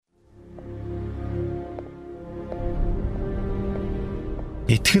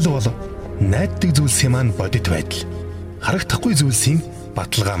Итгэл бол найддаг зүйлсийн маань бодит байдал. Харагдахгүй зүйлсийн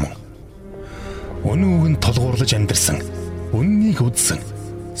баталгаа мөн. Үнэн үгэнд толгуурлаж амьдэрсэн, үннийг үдсэн,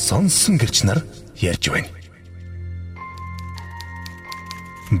 сонсон гэрч нар ярьж байна.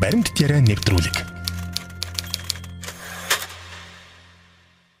 Баримт яриа нэвтрүүлэг.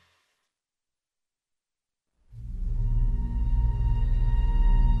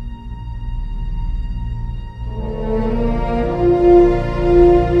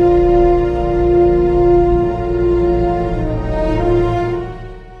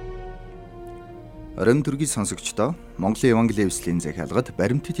 Орон төргийн сонсогчдоо Монголын Евангелийн эвслийн захиалгад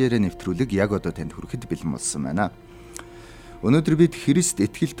баримтат яриа нэвтрүүлэг яг одоо танд хүрэхэд бэлэн болсон байна. Өнөөдөр бид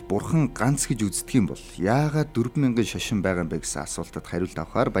Христитгэлд Бурхан ганц гэж үздэг юм бол яагаад 4000 шашин байгаа юм бэ гэсэн асуултад хариулт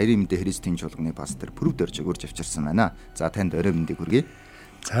авахаар Баярын Мэдээ Христийн чуулганы Пастор Пүрэвдоржтой урьж авчирсан байна. За танд орой мэндийг хүргэе.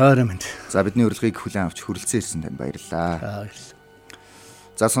 За орой мэнд. За бидний урилгыг хүлээн авч хүрэлцэн ирсэн танд баярлалаа.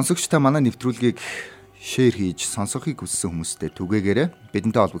 За сонсогчдоо манай нэвтрүүлгийг шеэр хийж сонсохыг хүссэн хүмүүстээ түгээгээрэй.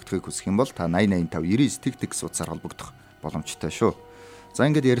 Бидэнтэй холбогдохыг хүсэх юм бол та 8085 99 тэгс утсаар холбогдох боломжтой шүү. За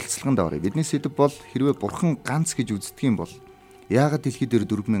ингээд ярилцлаганд оръё. Бидний сэдв бол хэрвээ Бурхан ганц гэж үздэг юм бол яагаад дэлхий дээр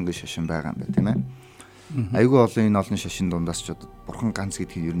 4000 шашин байгаа юм бэ, тийм ээ? Айгүй олон энэ олон шашин дундаас ч Бурхан ганц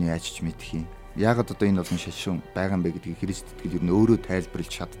гэдгийг юу нь яаж ч мэдэх юм. Яагаад одоо энэ олон шашин байгаа юм бэ гэдгийг Христитгэл юу нь өөрөө тайлбарлаж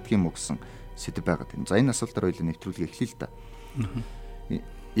чаддаг юм уу гэсэн сэдв байгаа юм. За энэ асуултаар хоёул нэвтрүүлгээ эхлэе л да.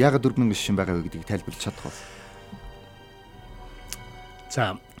 Яагаад 4000 шашин байгаа вэ гэдгийг тайлбарлаж чадах вэ?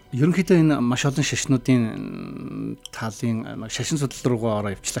 За, ерөнхийдөө энэ маш олон шашнуудын талын шашин судлал руугаа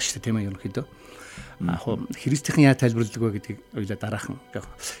ороо явчлаа шүү дээ, тийм ээ ерөнхийдөө. Христийн яа тайлбарладаг вэ гэдгийг ойлоо дараахан.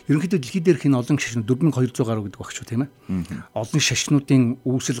 Ерөнхийдөө дэлхий дээрх энэ олон шашнууд 4200 гаруй гэдэг багч шүү, тийм ээ. Олон шашнуудын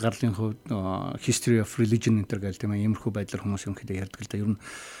үүсэл гарлын хувьд history of religion энэ гэл тийм ээ, иймэрхүү байдлаар хүмүүс ерөнхийдөө ярьдаг л да. Ер нь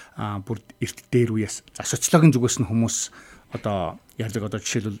бүр эрт дээр үеэс социологийн зүгээс нь хүмүүс одоо ярьдаг, одоо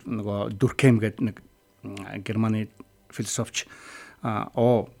жишээлбэл нөгөө Дуркем гэдэг нэг Германы философч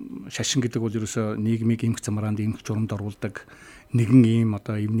шашин гэдэг бол ерөөсөө нийгмийг эмх замраанд эмх журамд оруулдаг нэгэн ийм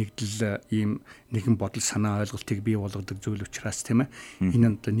одоо эв нэгдэл ийм нэгэн бодол санаа ойлголтыг бий болгодог зүйл учраас, тийм ээ.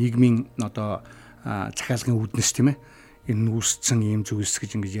 Энэ одоо нийгмийн одоо захиалгын үүднэс, тийм ээ. Энэ үүсцэн ийм зүйлс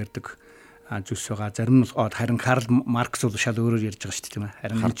гэж ингэж ярьдаг зүйлс байгаа. Зарим нь харин Карл Маркс бол шал өөрөөр ярьж байгаа шүү дээ, тийм ээ.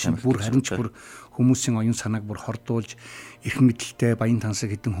 Харин ч бүр хүмүүсийн оюун санааг бүр хордуулж эрх мэдэлтэй баян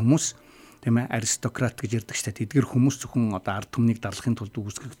тансаг хэдэн хүмүүс, тийм ээ, аристократ гэж ярьдаг шүү дээ. Эдгээр хүмүүс зөвхөн одоо ард түмнийг дарлахын тулд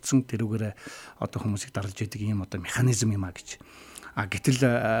үүсгэгдсэн тэрүүгээр одоо хүмүүсийг дарлаж яадаг ийм одоо механизм юм а гэж.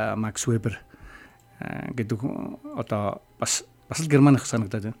 Гэтэл Макс Вебер гэдэг одоо бас л герман ах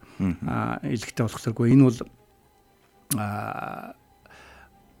санагдаад байна. Илэгтэй болохгүй. Энэ бол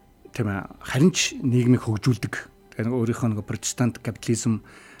тийм ээ, харин ч нийгмийг хөгжүүлдэг. Тэгэхээр өөрийнхөө нэг протестант капитализм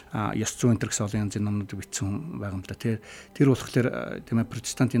ёс зүйн энэ гэсэн олон янзын номнуудыг бичсэн байгаа юм да. Тэр болохоор тийм ээ,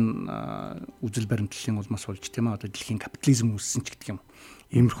 протестантын үзэл баримтлалын улмаас болж, тийм ээ, одоо дэлхийн капитализм үүссэн ч гэдэг юм.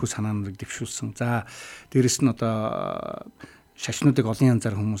 Иймэрхүү санаануудыг дэвшүүлсэн. За дээрэс нь одоо шашнуудыг олон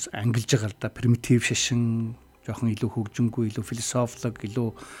янзаар хүмүүс ангилж байгаа л да. Примитив шашин, жоохон илүү хөгжингүй, илүү философлог, илүү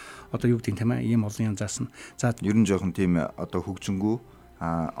одоо юу гэдэг юм, тийм ээ, ийм олон янзаас нь. За ер нь жоохон тийм одоо хөгжингүй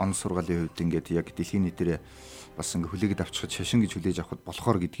он сургаалын хувьд ингээд яг дэлхийн нийтээр бас ингээ хүлээгээд авчихад шашин гэж хүлээж авахд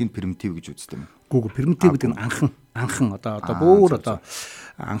болохоор гэдгийг примитив гэж үздэг юм. Гүг примитив гэдэг нь анхан одоо бүр одоо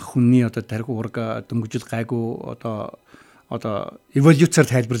анх хүний одоо тархи ураг дөнгөжил гайгүй одоо эволюцаар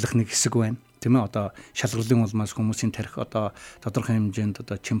тайлбарлах нэг хэсэг байна. Тийм ээ, одоо шалгарлын улмаас хүмүүсийн тархи одоо тодорхой хэмжээнд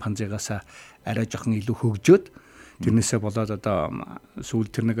одоо чимпанзигаас арай жоохон илүү хөгжөөд тэрнээсээ болоод одоо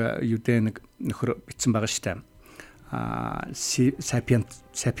сүүл тэр нэг юудэ нэг нөхөр битсэн байгаа шүү дээ.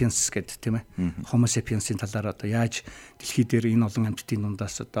 Sapiens гэдэг, тийм ээ. Homo sapiens-ийн талаар одоо яаж дэлхий дээр энэ олон амьтдын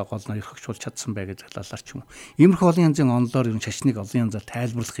дундаас одоо гол ноёрхогчулж чадсан бэ гэдэг талаар ч юм уу. Иймэрхүү олон янзын онлоор ер нь шашныг олон янзаар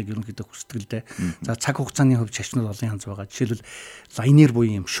тайлбарлахыг ерөнхийдөө хүсдэг л дээ. За цаг хугацааны хувьд шашнууд олон янз байгаа. Жишээлбэл лайнер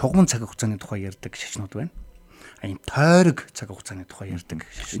буюу юм шугам цаг хугацааны тухай ярьдаг шашнууд байна. Ийм тойрог цаг хугацааны тухай ярьдаг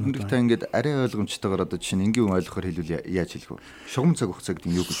шашнууд. Эндэрт ингээд арай ойлгомжтойгоор одоо жишээ нь энгийн ойлгохоор хэлвэл яаж хэлэх вэ? Шугам цаг хугацаа гэдэг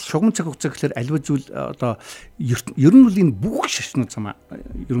нь юу гэж? Шугам цаг хугацаа гэхээр аливаа зүйл одоо ер нь бол энэ бүх шашнууд замаа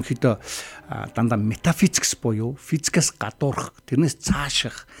ерөнхийдөө дандаа метафизикс буюу физикээс гадуурх, тэрнээс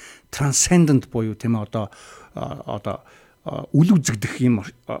цааших, трансцендент буюу, тийм ээ, одоо үл үзэгдэх ийм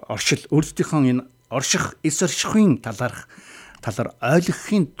оршил, өөрсдийнхөө энэ орших, эс оршихын талаар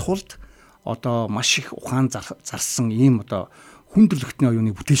ойлгохын тулд одоо маш их ухаан зарсан ийм одоо хүндрэлтний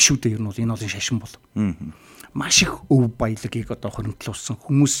оюуны бүтээл шүү дээ. Ер нь бол энэ олон шашин бол. маш их өв баялагийг одоо хоригдлуулсан,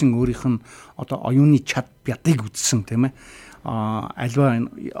 хүмүүсийн өөрийнх нь одоо оюуны чад бядыг үзсэн тийм ээ. Альва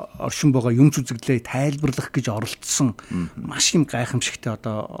оршин байгаа юм зүзэглээ тайлбарлах гэж оролцсон маш юм гайхамшигтай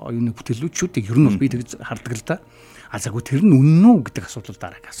одоо оюуны бүтээлүүдчүүдийг ер нь бол би тэгж хардаг л да. Заггүй тэр нь үнэн үү гэдэг асуудал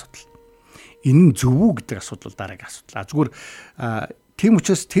дараагийн асуудал. Энэ нь зөв үү гэдэг асуудал дараагийн асуудал. Зүгээр тийм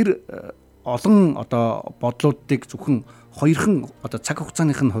учраас тэр олон одоо бодлуудыг зөвхөн хоёрхан одоо цаг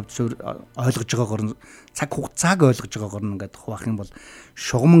хугацааных нь хувьд ойлгож байгаагаар нь цаг хугацааг ойлгож байгаагаар нь ингээд хуваах юм бол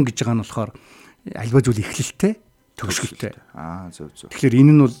шугамн гэж байгаа нь болохоор альва зүйл эхлэлтэй төгсгөлтэй. Зөв. Тэгэхээр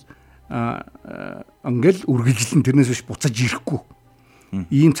энэ нь бол ингээл үргэлжлэн тэрнээс биш буцаж ирэхгүй.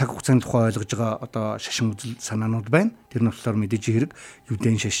 Ийм цаг хугацааны тухай ойлгож байгаа одоо шашин үзэл санаанууд байна. Тэр нь болохоор мэдээж хэрэг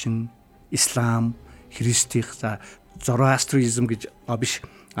юудын шашин, ислам, христийн зороастризм гэж биш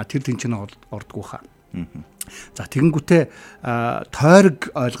тэр тэнцэн ордгоо хаа. За тэгэнгүүтээ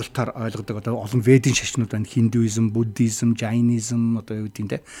тойрог ойлголтоор ойлгодог одоо олон ведийн шашнууд байна. Хиндуизм, буддизм, жайнизм одоо юу гэдэг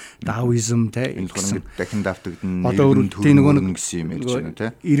те, даоизм те энэ болохоор дахин давтагдана. Одоо нөгөө гэсэн юм ярьж байна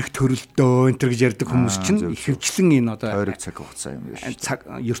те. Ирэх төрөлдөө энэ төр гэж ярьдаг хүмүүс чинь ихэвчлэн энэ одоо тойрог цаг хугацаа юм биш.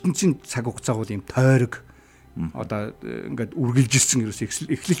 ертөнцийн цаг хугацаа бол ийм тойрог одоо ингээд үргэлжилсэн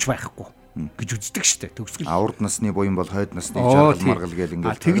ерөөс эхэлж байхгүй гэж үздэг штэ төгсгөл. Урд насны буян бол хойд насны жаргал маргал гэл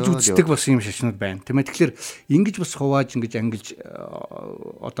ингээд тэгж үздэг бас юм шашнууд байна. Тийм ээ. Тэгэхээр ингэж бас хувааж ингэж ангилж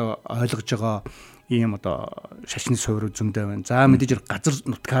одоо ойлгож байгаа ийм одоо шашны суурь зөндөө байна. За мэдээж газар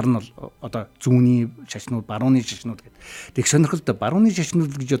нутгаар нь бол одоо зүүнний шашнууд, барууны шашнууд гэдэг. Тэг сонирхолтой барууны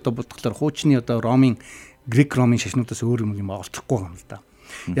шашнууд гэж одоо бодглохлоор хуучны одоо Ромын Грек Ромын шашнуудаас өөр юм олдохгүй юм л да.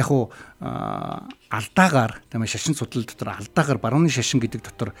 Яг уу алдаагаар тийм ээ шашин судлал дотор алдаагаар барууны шашин гэдэг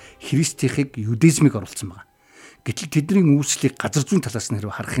дотор христийнхийг юдизмыг оруулсан байгаа. Гэтэл тэдний үүслийг газар зүүн талаас нь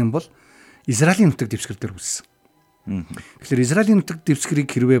хэрвээ харах юм бол Израилийн нутаг дэвсгэр дээр үүссэн. Тэгэхээр Израилийн нутаг дэвсгэрийг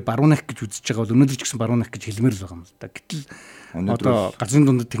хэрвээ баруунах гэж үзэж байгаа бол өнөөдөр ч гэсэн баруунах гэж хэлмээр л байгаа юм л да. Гэтэл одоо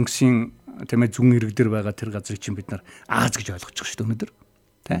газрын дундад тэнгисийн тийм ээ зүүн ирэг дээр байгаа тэр газрыг чинь бид нар Аз гэж ойлгож байгаа шүү дээ өнөөдөр.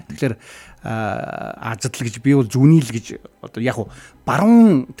 Тэгэхээр Азад л гэж би бол зүүний л гэж одоо яг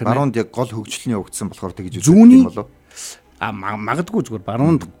баруун баруунд яг гол хөгжил нь явагдсан болохоор тэгж үздэг юм болов. Магадгүй зүгээр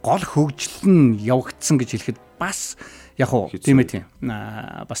баруунд гол хөгжил нь явагдсан гэж хэлэхэд бас яг тийм ээ тийм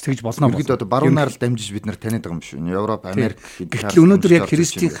бас тэгж болно. Бид одоо баруунаар л дамжиж бид нар таниад байгаа юм шүү. Европ, Америк гэтэл өнөөдөр яг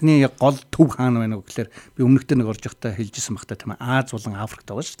христийнхний гол төв хаана байна вэ гэхээр би өмнөдөө нэг орж явахдаа хэлжсэн багтаа тийм ээ Аз болон Африкт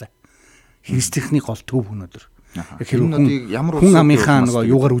байгаа шүү дээ. Христийнхний гол төв өнөөдөр. Хүн амынхаа нөгөө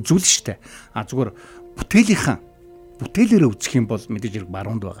юугаар үзүүл штэ. Зүгээр бүтээлээрээ үзэх юм бол мэдээж хэрэг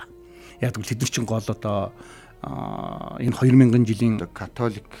баруунд байгаа. Яг тэгвэл тэд нар чинь гол одоо энэ 2000 жилийн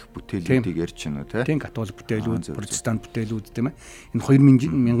католик бүтээлүүдийг ярьж байна уу тийм католик бүтээлүүд, протестант бүтээлүүд тийм ээ. Энэ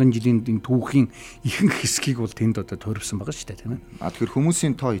 2000 жилийн энэ түүхийн ихэнх хэсгийг бол тэнд одоо тойрвсон байгаа шүү дээ тийм ээ. Тэгэхээр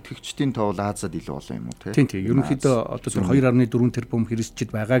хүмүүсийн тоо итгэгчдийн тоо бол Азад илүү олон юм уу тийм. Ерөнхийдөө одоо тэр 2.4 тэрбум христчид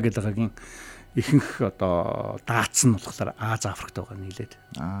байгаа гэдэг хагийн ихэнх одоо даацсан нь болохоор Аз Африкт байгаа нийлээд.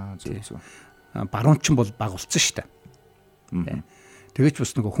 Зөв. Баруун ч бол баг болсон шүү дээ. Тэгээч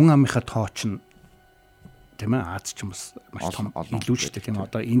бас нөгөө хүн амынхаа тоо чинь тийм ээ Аз ч бас маш том илүү шүү дээ тийм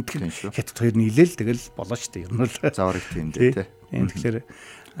ээ. Одоо эндгэр хятад хоёр нийлээл тэгэл болоо шүү дээ. Ер нь л зааварыг тийм дээ тийм. Тэгэхээр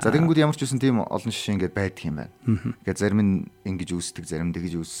за тэгэнгүүт ямар ч үсэн тийм олон шишин ингээд байдаг юм байна. Ингээд зарим нь ингэж үүсдэг, зарим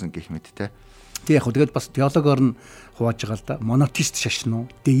тэгж үүссэн гэх мэт те. Тэг яг хөө тэгээд бас теологоор нь хувааж байгаа л да. Монотеист шашин уу,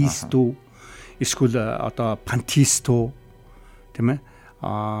 деист уу, эсвэл одоо пантеист уу тийм ээ.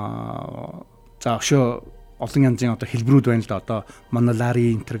 За өшөө олон янзын одоо хэлбэрүүд байна л да. Одоо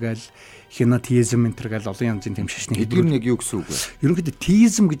монолари энтергээл, хенотеизм энтергээл олон янзын тийм шашны хэлбэр нь яг юу гэсэн үг вэ? Ерөнхийдөө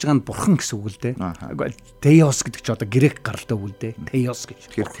теизм гэж байгаа нь бурхан гэсэн үг л дээ. Теос гэдэг чинь одоо грек гаралтай үг л дээ. Теос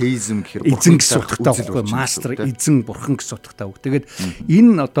гэж. Тэгэхээр теизм гэхээр бурхан гэсэн утгатай үгүй мастер эзэн бурхан гэсэн утгатай үг. Тэгээд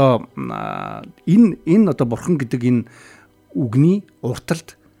энэ одоо бурхан гэдэг энэ үгний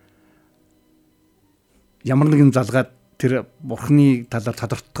урталд ямар нэгэн залгаад тэр бурханы талаар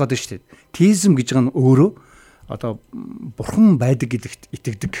тодорхойлдог шүү дээ. Теизм гэж байгаа нь өөрөө одоо бурхан байдаг гэдэгт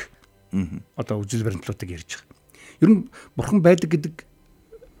итгэдэг. Одоо үзэл баримтлуудыг ярьж байгаа. Ер нь бурхан байдаг гэдэг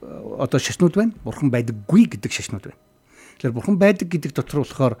одоо шашнууд байна. Бурхан байдаггүй гэдэг шашнууд байна. Тэгэхээр бурхан байдаг гэдэг дотор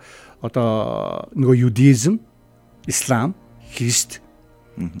болохоор одоо нөгөө юдизм, ислам, христ,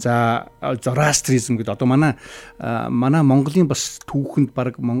 за зороастризм гэдэг одоо манай Монголын бас түүхэнд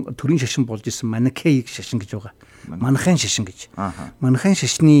баг төрийн шашин болж исэн манихеик шашин гэж байгаа. Манахын шашин гэж. Манахын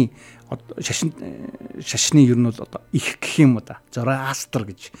шашны ер нь бол одоо их гэх юм уу да. Зороастр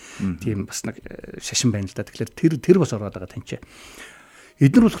гэж тийм бас нэг шашин байна л да. Тэгэхээр тэр бас ороод байгаа таньчаа.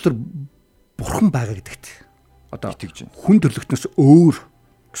 Эдгээр болохоор бурхан байгаа гэдэгт одоо хүн төрлөختнөөс өөр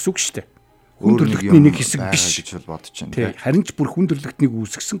гэсэн үг шүү дээ. хүн төрлөختний нэг хэсэг биш гэж бодож байна. Харин ч бүр хүн төрлөختнийг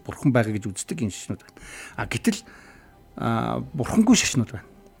үүсгэсэн бурхан байгаа гэж үздэг энэ шашнууд байна. Гэтэл бурхангүй шашнууд байна.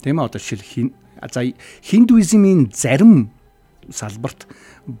 Тийм ээ, одоо жишээл хиндуизмын зарим салбарт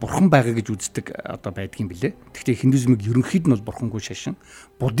бурхан байгаа гэж үздэг одоо байдгийн билээ. Гэхдээ хиндуизмыг ерөнхийд нь бол бурхангүй шашин,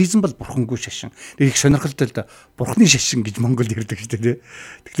 буддизм бол бурхангүй шашин. Их сонирхолтой л да бурхны шашин гэж Монголд ярьдаг шүү дээ.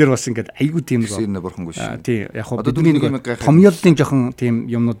 Тэгэхээр бас ингээд айгүй тийм нэг бурхангүй шашин. Тийм яг хөө бидний нэг томьёолын жоохон тийм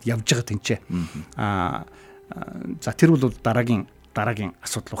юмнууд явж байгаа тэнцээ. За тэр бол дараагийн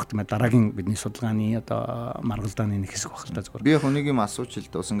асуудал багт мэ дараагийн бидний судалгааны одоо маргалдааны нэг хэсэг баг л та зүгээр. Би яг нэг юм асууж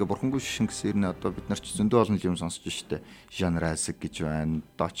л да бас ингээ бурхангүй шишин гэсээр нь одоо бид нар ч зөндөө олон юм сонсож штэ. Жанрасик гэж байна,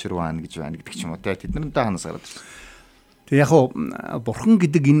 дочрван гэж байна гэдэг ч юм уу те. Тэднэрнтэй ханаас гараад ирсэн. Тэг яг хуу бурхан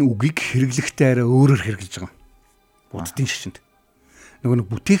гэдэг энэ үгийг хэрэглэхдээ арай өөрөөр хэрэглэж байгаа. Буддын шашинд. Нэг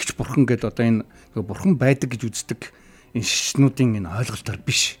бүтээгч бурхан гэдэг одоо энэ бурхан байдаг гэж үздэг энэ шашнуудын энэ ойлголтоор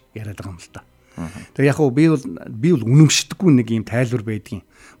биш яриад байгаа юм л да. Тэгээ яг би бол үнэмшдэггүй нэг юм тайлбар байдгийн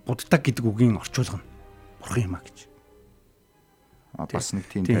буддаг гэдэг үгийн орчуулга нь бурхан юм а гэж. Бас нэг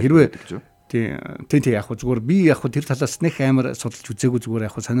тийм тайлбар байдаг шүү. Тийм яг зүгээр би яг тэр талаас нэх амар судалж үзээгүй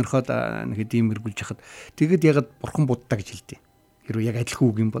зүгээр яг сонирхоод нэг хэдийн мэргүүлж яхад тэгээд яг бурхан буддаг гэж хэлдэг. Хэрвээ яг адилхан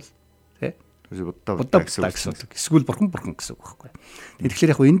үг юм бол тий буддаг гэсэн. Эсвэл бурхан гэсэн үг байхгүй.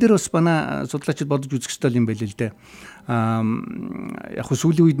 Тэгэхээр яг энэ дээр бас манай судлаачид бодож үзэх ёстой юм байл л дээ. Яг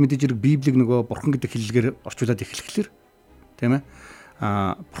сүүлийн үед мэдээж хэрэг Библийг нөгөө бурхан гэдэг хэллэгээр орчуулад эхлэхлээр тийм ээ.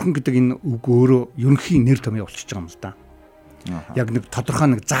 Бурхан гэдэг энэ үг өөрөө ерөнхий нэр томьёо болчихж байгаа юм л да. Яг нэг тодорхой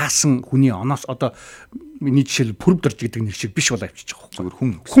нэг заасан хүний оноос одоо миний жишээл Пүрэвдорж гэдэг нэр шиг биш болоо авчиж байгаа. Зүгээр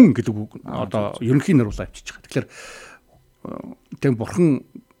хүн гэдэг үг одоо ерөнхий нэр болоо авчиж байгаа. Тэгэхээр тийм бурхан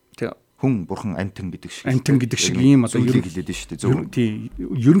хүн бурхан амтэн гэдэг шиг ийм одоо зүйлийг хэлээд шүү дээ. Тийм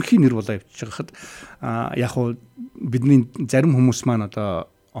ерөнхий нэр болоо авчиж байхад яг хуу бидний зарим хүмүүс маань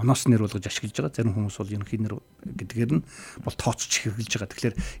одоо оноос нэр болгож ашиглаж байгаа. Зарим хүмүүс бол ерөнхий нэр гэдгээр нь бол тооцож хэрэглэж байгаа.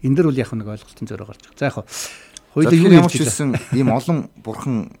 Тэгэхээр энэ дэр бол яг нэг ойлголтын зөрөө гарч байгаа. За яг хоёулаа юу ямар ч хэлсэн ийм олон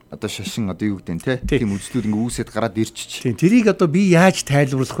бурхан одоо шашин одоо юу гэдэг те тийм үзлүүд ингээ үүсэт гараад ирчих. Тийм тэрийг одоо би яаж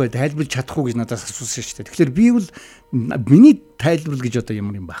тайлбарлах вэ? Тайлбарлаж чадах уу гэж надаас асуусан шүү дээ. Тэгэхээр би бол миний тайлбар гэж одоо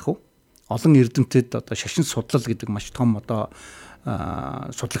ямар юм байх вэ? Олон эрдэмтэд одоо шашин судлал гэдэг маш том одоо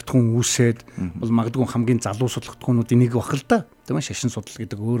судлагдхуун үүсээд бол магадгүй хамгийн залуу судлагдхуунуудын нэг бах л да. Тийм ээ шашин судлал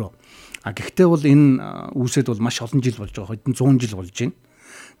гэдэг өөрөө. Гэхдээ бол энэ үүсээд бол маш олон жил болж байгаа. Хэдэн 100 жил болж байна.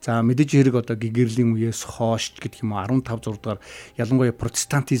 За мэдээж хэрэг одоо гэгэрлийн үеэс хойш гэх юм уу 15 6 дугаар ялангуяа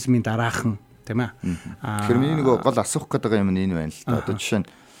протестантизмын дараахан тийм ээ. Тэгэхээр миний нэг гол асуух гээд байгаа юм нь энэ байна л да. Одоо жишээ нь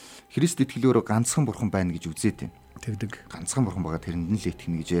Христитгэлд Ганцхан Бурхан байна гэж үзээд байна. Тэгдэг. Ганцхан Бурхан байгаа тэрэнд нь л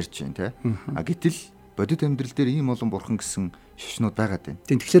итгэнэ гэж ярьж байна те. Гэтэл бодит амьдрал дээр ийм олон бурхан гэсэн шашнууд байгаад байна.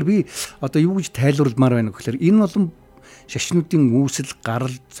 Тийм тэгэхээр би одоо юу гэж тайлбарламаар байна гэхээр энэ олон шашнуудын үүсэл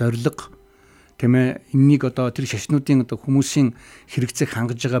гарал зориг тийм ээ энэнийг одоо тэр шашнуудын одоо хүмүүсийн хэрэгцээг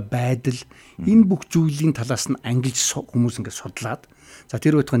хангаж байгаа байдал энэ бүх зүйлийн талаас нь ангилж хүмүүс ингээд судлаад за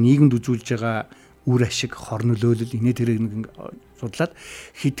тэр байтугай нийгэмд үзүүлж байгаа үр ашиг хор нөлөөлөл инээ тэрийг нэг судлаад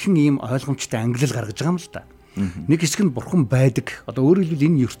хэдхэн ийм ойлгомжтой ангилал гаргаж байгаа юм л да. Нэг хэсэг нь бурхан байдаг. Одоо өөрөөр хэлбэл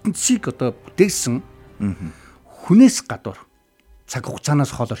энэ ертөнцийг одоо бүтээсэн хүнээс гадуур цаг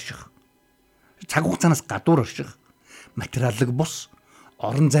хугацаанаас хол орших. Цаг хугацаанаас гадуур орших. Материаллык бус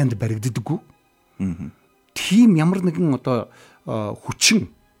орон зайд баригддаггүй. Тийм ямар нэгэн одоо хүчин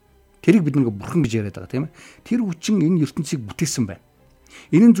тэрийг бид нэг бурхан гэж яриад байгаа тийм ээ. Тэр хүчин энэ ертөнцийг бүтээсэн байна.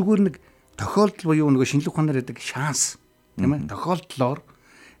 Энэ нь зүгээр нэг тохиолдол буюу нэг шинжлэх ухаанаар ярьдаг шанс тийм ээ. Тохиолдлоор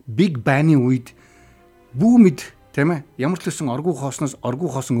Big Bang-ийн үед бүүмэд тийм ээ. Ямар ч лсэн оргуу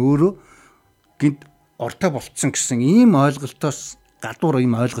хоосон өөрөө гинт ортой болцсон гэсэн ийм ойлголтоос гадуур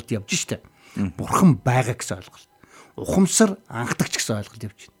ийм ойлголт явж штэ. Бурхан байгаа гэсэн ойлголт. Ухамсар анхдагч гэсэн ойлголт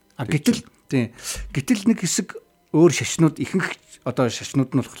явж байна. Гэтэл нэг хэсэг өөр шашнууд ихэнх одоо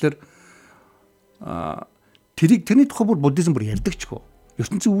шашнууд нь болохоор тэрний тухай бүр буддизм бүр ярьдагчгүй.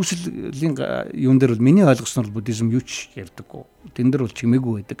 ертөнцийн үүслийн юун дээр бол миний ойлгосноор буддизм юу ч ярьдаггүй. Тэн дээр бол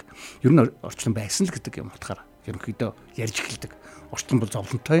чимээгүй байдаг. Ер нь орчлон байсан л гэдэг юм утгаараа ерөнхийдөө ярьж эхэлдэг. Орчлон бол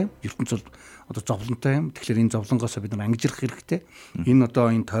зовлонтой юм. ертөнц бол одоо зовлонтой юм. Тэгэхээр энэ зовлонгоос бид нар ангижрах хэрэгтэй. Энэ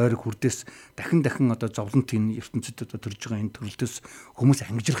одоо энэ тойрог хүрдээс дахин одоо зовлонт энэ ертөнцид одоо төрж байгаа энэ төрөлтөөс хүмүүс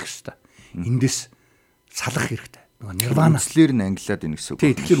ангижрах хэрэгтэй. Эндээс салах хэрэгтэй. Нирвана үзлэр нь ангилаад ийн гэсэн үг.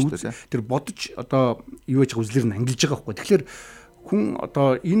 Тэгэхээр тэр бодож одоо юу яаж үзлэр нь ангилж байгаа байхгүй. Тэгэхээр хүн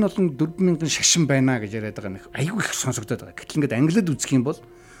одоо энэ олон 4000 шашин байна гэж яриад байгаа нэг аюу их сонсогдоод байгаа. Гэтэл ингээд ангилаад үзэх юм бол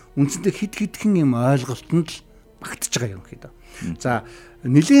үндсэндээ хидхэн юм ойлголтод л багтж байгаа юм хэд. За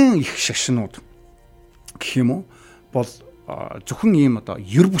нэлийн их шашнууд гэх юм уу бол зөвхөн ийм одоо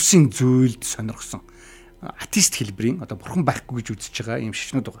ер бусын зүйлд сонирхсон атеист хэлбэрийн одоо бурхан байхгүй гэж үзэж байгаа ийм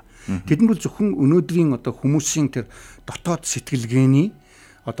шашнууд байгаа. Тэд нар бол зөвхөн өнөөдрийн одоо хүмүүсийн тэр дотоод сэтгэлгээний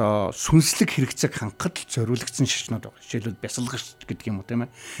одоо сүнслэг хэрэгцээг хангахад зориулагдсан шашнууд байгаа. Жишээлбэл бясалгаш гэдэг юм уу тийм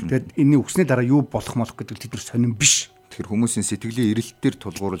ээ. Тэгээд энэний үгсний дараа юу болох молох гэдэг тэд нар сонирн биш. Тэгэхээр хүмүүсийн сэтгэлийн эрэлтээр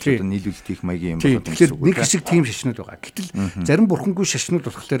тулгуурлаж одоо нийлүүлэлт хийх маягийн юм болоод байна гэсэн үг. Нэг хэсэг тийм шашнууд байгаа. Гэтэл зарим бурхангүй шашнууд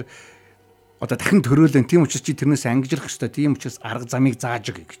болохоор одоо дахин төрөөлөн тийм учраас чи тэрнээс ангижрах ёстой. Тийм учраас арга замыг зааж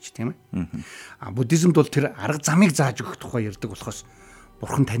өг гэж тийм ээ. Буддизмд бол тэр арга замыг зааж өгөх тухай ярьдаг болохоос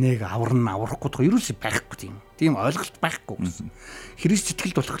бурхан таныг аврах тухай ерөөсөй байхгүй тийм ойлголт байхгүй гэсэн.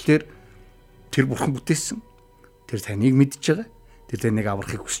 Христитгэлд болохоор тэр бурхан бүтээсэн. Тэр таныг мэдж байгаа. Тэр таныг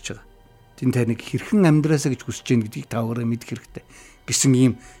аврахыг хүсэж байгаа. Тэр таныг хэрхэн амьдраасаа гэж хүсэж байна гэдгийг та өөрөө мэдэх хэрэгтэй гэсэн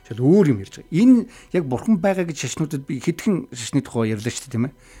ийм шал өөр юм ярьж байгаа. Энэ яг бурхан байгаа гэж шашнуудад би хэдхэн шашны тухай ярьлаа шүү дээ тийм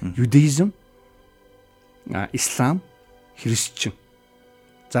ээ. Юдаизм, Ислам, Христчин.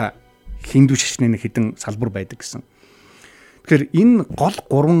 За хинду шашны нэг хэдэн салбар байдаг гэсэн. Тэгэхээр энэ гол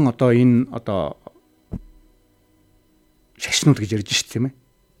гурван одоо энэ одоо шашнууд гэж ярьж шүү тийм ээ.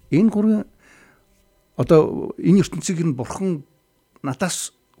 Энэ гурван одоо энэ ертөнцийг нь бурхан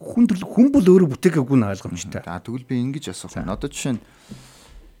надаас хүн бол өөрөө бүтээгээгүй нь ойлгомжтой. Тэгвэл би ингэж асуух юм. Одоо жишээ нь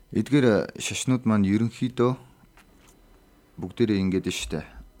эдгээр шашнууд маань ерөнхийдөө бүгдээрээ ингэж штэ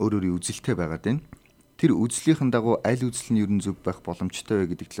өөрөөрийн үзэлтэй байгаад байна. Тэр үзлийнхэн дагуу аль үзэл нь ерөн зөв байх боломжтой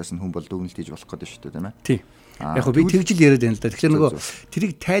вэ гэдэг талаас нь хүн бол дүгнэлт хийж болох гэдэг шүү дээ тийм ээ. Тийм. Яг би тэгж л яриад байна л да. Тэгэхээр нөгөө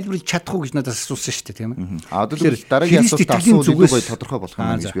тэрийг тайлбарлаж чадах уу гэж надаас асуусан шүү дээ тийм ээ. Тэгэхээр дараагийн асуулт асуулт гоё тодорхой болох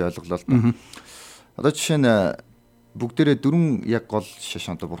юм гэж би ойлголоо л да. Одоо жишээ нь бүгдээрээ дөрвөн яг гол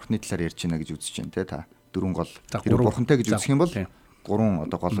шашин одоо бурхны талаар ярьж байна гэж үзэж байна те та. Дөрвөн гол. Тэр бурхантай гэж үзэх юм бол гурван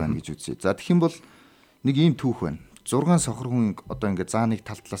одоо гол байна гэж үзье. За тэгэх юм бол нэг ийм түүх байна. 6 сохор хүн одоо ингээд зааныг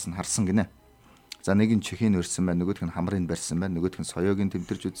тал талаас нь харсан гинэ. За нэг нь чихийг өрсөн байна, нөгөөх нь хамрыг барьсан байна, нөгөөх нь соёогийн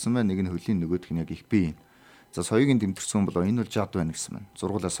тэмтэрч үдсэн байна, нэг нь хөлийн, нөгөөх нь яг их бие. За соёогийн тэмтэрсэн бол энэ бол жад байна гэсэн байна.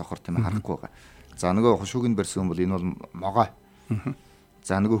 Зургуулаа сохор тийм харахгүй байгаа. За нөгөө хушуугийн барьсан бол энэ бол могой.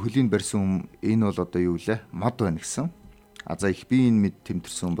 За нөгөө хөлийн барьсан энэ бол одоо юу вэ? Мод байна гэсэн. За их биеийн мэд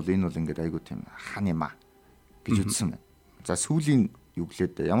тэмтэрсэн бол энэ бол ингээд айгуу тийм хан юм а гэж үдсэн байна. За сүүлийн юу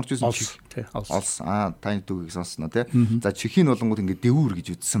гэлээд ямар ч үсэн чих олс таны дүүгийг сонсноо тий. За чихийг болонгууд ингээд дэвүүр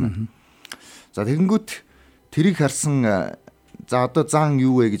гэж үдсэн байна. За тэгэнгүүт тэрийг харсан за одоо заан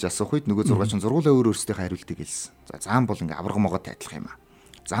юу вэ гэж асуух үед нөгөө зургаач нь зургуулаа өөр өөрсдийнхээ хариултыг хэлсэн. За заан бол ингээ авраг моготой адилах юм аа.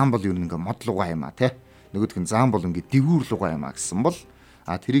 Заан бол юу ингээ мод лугаа юм аа тий. Нөгөөх нь заан бол ингээ дэвүүр лугаа юм аа гэсэн бол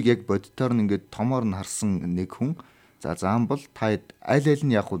тэрийг яг бодитоор нь ингээ томоор нь харсан нэг хүн за заан бол та аль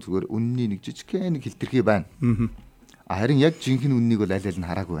нь яг зүгээр үнний нэг жижигхэн нэг хилтерхий байна. Харин яг жинхэнэ үннийг бол аль нь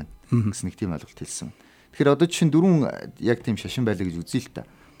хараагүй байна гэсэн нэг тийм ойлголт хэлсэн. Тэгэхээр одоо жишээ нь дөрвөн яг тийм шашин байлаа гэж үзье л та.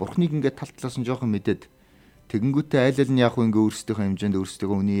 Бурхныг ингээд тал талаас нь жоохон мэдээд тэгэнгүүтээ айл нь яг хөө ингээд өөрсдийнхөө хэмжээнд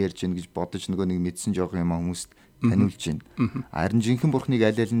өөрсдөө үний ярьж гин гэж бодож нөгөө нэг мэдсэн жоохон юм хүмүүст таниулж гин. Харин жинхэнэ бурхныг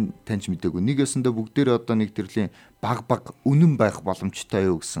айл нь таньж мэдээгүй. Нэг ёсондоо бүгдээрээ одоо нэг төрлийн баг үнэн байх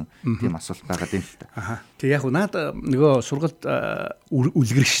боломжтой юу гэсэн тийм асуулт байгаа юм л та. Тэг яг наад нөгөө сургалт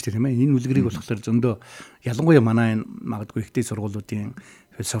үлгэр шүү дээ тийм ээ. Энэ үлгэрийг болохоор зөндөө ялангуяа манай энэ магадгүй ихтэй сургуулиудын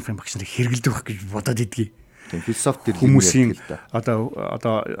философийн багш нарыг хэрэгэлдэг байх гэж бодоод идэгий. Философи төр хүмүүсийн одоо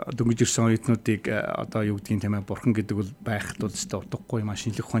дөнгөж ирсэн оюутнуудыг одоо юу гэдгийг тийм ээ бурхан гэдэг бол байх тул өстой утгагүй маш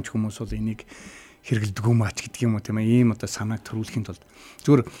шинжлэх ухаанч хүмүүс бол энийг хэрэгэлдэг юм аач гэдэг юм уу тийм ээ ийм одоо санааг төрүүлэхийн тулд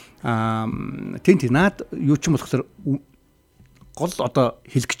зүгээр тэнт наад юу ч юм болохоор гол одоо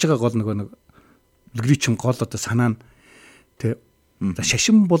хэлэх гэж байгаа гол нөгөө нэг үлгэрийн чинь гол одоо санаа нь тийм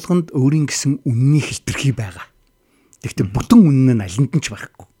шашин болгонд өөрийн гэсэн үнний хэлтэрхий байгаа. Тэгэхдээ бүтэн үнэн нь алинд нь ч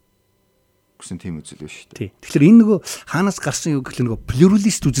байхгүй гэсэн тийм үзэл биш шүү дээ. Тэгэхээр энэ нөгөө хаанаас гарсан юу гэхэл нөгөө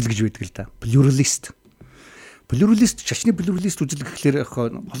плюралист үзэл гэж байдаг л да. Плюралист. Плюралист шашны плюралист үзэл гэхэлэр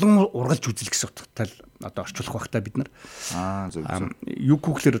олон ургалж үзэл гэсэн утгатай одоо орчуулах байх та бид нар. Зөв. Юу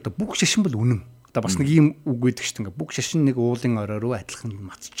гэхэлэр одоо бүх шашин бол үнэн. Одоо бас нэг ийм үг байдаг шүү дээ. Бүх шашин нэг уулын орой руу адилхан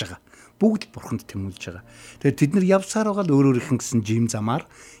мацж байгаа. Бүгд л бурханд тэмүүлж байгаа. Тэгээд тэд нар явсаар байгаа л өөр өөрийнх нь гэсэн жим замаар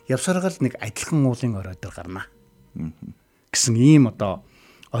явсаар байгаа л нэг адилхан уулын орой дээр гарна. Гэсэн ийм одоо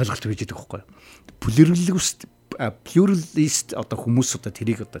ойлголт байж байгаа байхгүй. Плюралист одоо хүмүүс одоо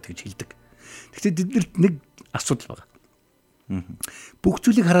тэрийг одоо тэгж хэлдэг. Гэхдээ тэднэрт нэг асуудал байгаа. Бүх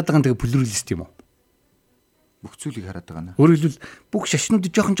зүйлийг хараад байгаа нь тэгээ плюралист юм уу? Бүх зүйлийг хараад байгаа наа. Өөрөөр хэлбэл бүх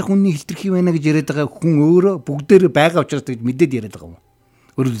шашнууд жоохон үнний хэлтэрхий байна гэж яриад байгаа хүн өөрөө бүгдээр байгаа учраас тэгж мэдээд яриад байгаа юм.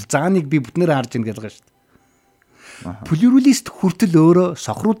 Өөрөөр хэлбэл зааныг би бүтнээр харж ийн гэдэг байгаа шүү дээ. Плюралист хүртэл өөрөө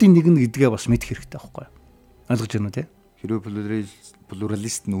сохруудын нэг нь гэдгээ бас мэдэх хэрэгтэй байхгүй юу? Ойлгож байна уу те? Хэрвээ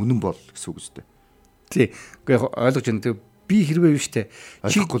плюралист нь үнэн бол гэсэн үг үстэй. Тий. Гэхдээ ойлгож байна те. Би хэрвээ биш те.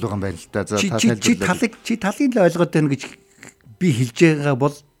 Ойлгохгүй байгаа юм байна л да. За чи талыг л ойлгоод байна гэж би хэлж байгаа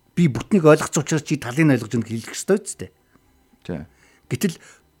бол Би бүтнийг ойлгоц учраас чи талыг ойлгож өгөх хэлэх ёстой үстэй. Тийм. Гэтэл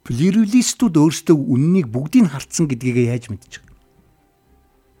плюралистууд өөрсдөө үннийг бүгдийг хартсан гэдгийг яаж мэдчих вэ?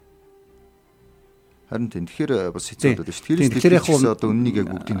 Харин тийм. Тэгэхээр бас хэцүү болоод шүү дээ. Тэгэхээр яг одоо үннийг яг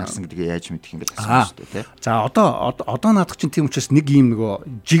бүгдийг харсан гэдгийг яаж мэдэх юм бэ гэсэн шүү дээ, тийм. За одоо наадах чинь тийм учраас нэг юм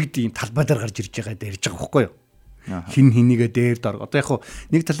нөгөө жигд ийм талбай дээр гарч ирж байгаа дэрж байгаа байхгүй юу? Хин хинийгээ дээр дор. Одоо яг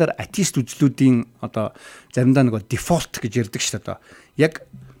нэг талаар атеист үзлүүдийн одоо заримдаа нөгөө дефолт гэж ярьдаг шүү дээ. Одоо яг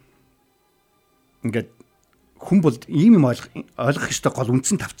ингээд хүн бол ийм юм ойлгох ёстой гол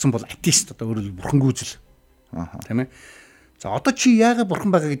үндсэн тавцсан бол атеист одоо өөрөөр бурхангүй үзэл. Тийм ээ. За одоо чи яагаад бурхан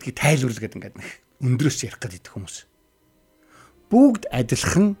байгаа гэдгийг тайлбарлал гэдэг ингээд өндрөөс ярих гэдэг хүмүүс. Бүгд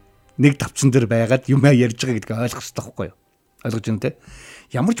адилхан нэг тавцан дээр байгаад юм ярьж байгаа гэдгийг ойлгох ёстой байхгүй юу? Ойлгож байна те.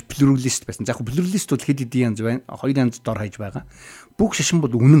 Ямар ч плюралист байсан. За яг плюралистууд хэд хэдийн янз байна. Хоёр янз дор хаяж байгаа. Бүх шашин бол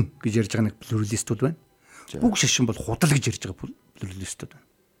үнэн гэж ярьж байгаа нэг плюралистууд байна. Бүх шашин бол худал гэж ярьж байгаа плюралистууд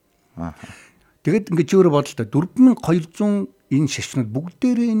байна. Тэгээд ингээд чи өөрөө бодлоо 4200 энэ шашнууд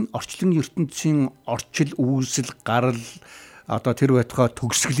бүгдээрээ энэ орчлон ертөнцийн орчил үүсэл гарал одоо тэр байтугай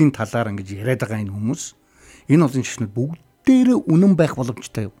төгсгөлийн талаар ингэж яриад байгаа энэ хүмүүс энэ олон шашнууд бүгдээрээ үнэн байх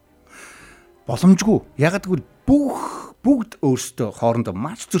боломжтой юу? Боломжгүй. Ягаад гэвэл бүгд өөрсдөө хоорондоо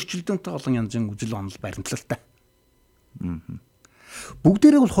маш зөрчилдөөнтэй олон янзын үзэл онол баримтлалтай.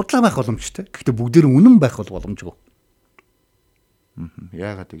 Бүгдээрээ бол худлаа байх боломжтой. Гэхдээ бүгдээрээ үнэн байх бол боломжгүй.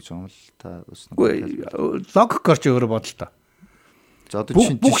 Яагаад гэж юм л та бас логикоор ч өөрө бодлоо та. За одоо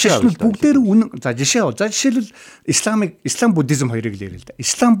жишээ бүгдээрээ үнэн. За жишээ аваа. За жишээлбэл ислам буддизм хоёрыг л ярил л да.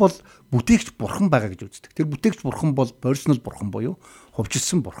 Ислам бол бүтээгч бурхан байгаа гэж үздэг. Тэр бүтээгч бурхан бол персонал бурхан буюу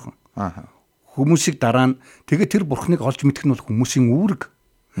хувьчилсан бурхан. Хүмүүсийг дараа нь тэр бурхныг олж мэдэх нь бол хүмүүсийн үүрэг.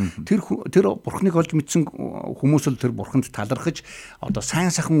 Тэр бурхныг олж мэдсэн хүмүүс л тэр бурханд талархаж одоо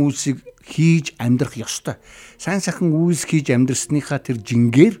сайн сайхан үйлсийг хийж амьдрах ёстой. Сайн сайхан үйлс хийж амьдрсныхаа тэр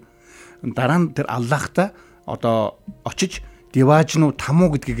жингээр дараа нь тэр Аллахта одоо очиж диваажнуу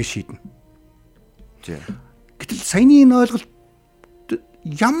тамуу гэдгийг шийднэ. Гэтэл саяны энэ ойлголт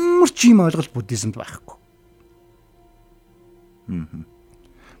ямар ч юм ойлголт буддизмд байхгүй.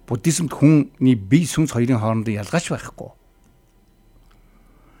 Буддизмд хүний бие сүнс хоёрын хоорондын ялгаач байхгүй.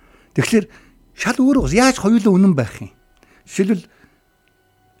 Тэгэхээр шал өөрөө яаж хоёулаа үнэн байх юм? Жишээлбэл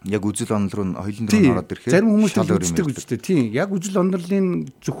яг үзэл онол руу хоёулын дөрөв ороод ирэхээр зарим хүмүүс үздэг үстэй. Тийм. Яг үзэл онорлын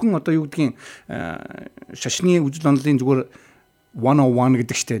зөвхөн одоо юу гэдгийг шашны үзэл онолын зүгээр 101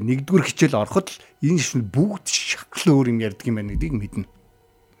 гэдэг чтэй нэгдүгээр хичээл ороход л энэ шашны бүгд шал өөр юм ярьдаг юм байна гэдгийг мэднэ.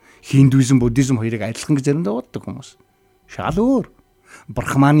 Хиндуизм, буддизм хоёрыг адилхан гэж заримдаа боддог хүмүүс. Шал өөр.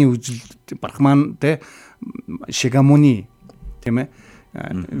 Брахманы үзэл, брахман тэ шигамуни тийм ээ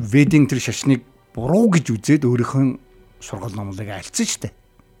ведийн тэр шашныг буруу гэж үзээд өөрийнхөө сургал номлыг альцсан штэ.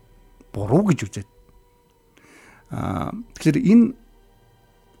 Буруу гэж үзээд. Тэгэхээр энэ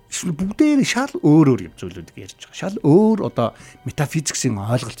бүгдээр шал өөр юм зүйлүүдийг ярьж байгаа. Шал өөр одоо метафизиксийн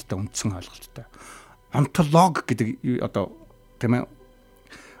ойлголттой, үндсэн ойлголттой. Онтолог гэдэг одоо тийм ээ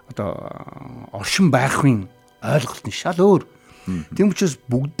одоо оршин байхын ойлголт нь шал өөр. Тийм учраас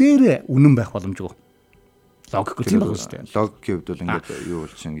бүгдээр үнэн байх боломжгүй. Логик тийм байх үстэй. Логикийн хувьд бол ингээд юу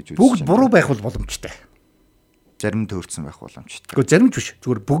болж чинь гэж үзэж байна. Бүгд буруу байх бол боломжтой. Зарим төөрцөн байх боломжтой. Гэхдээ зарим ч биш.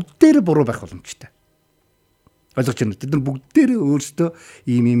 Зүгээр бүгдээр буруу байх боломжтой. Ойлгож байна. Тэд нар бүгдээр өөрсдөө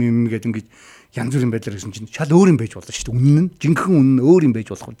ийм гэдэг ингээд янз бүрийн байдлаар гэсэн чинь шал өөр юм байж болно шүү дээ. Үнэн нь жинхэнэ үнэн өөр юм байж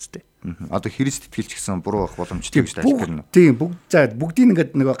болох үстэй. Одоо Христитгэлч гэсэн буруу байх боломжтой гэж тайлбарлана. Тийм бүгдийг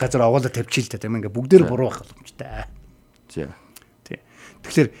ингээд нэг газар овоолоо тавьчих л та тийм ингээд бүгдээр буруу байх боломжтой. Тийм.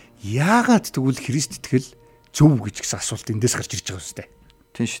 Тэгэхээр яагаад тэгвэл Христитгэл зөв гэж гэсэн асуулт эндээс гарч ирж байгаа үстэй.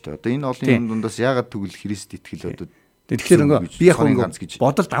 Тийм шүү дээ. Одоо энэ олон юм дундаас яагаад тэгвэл Христитгэл одоо тэгэхээр би яг ингээд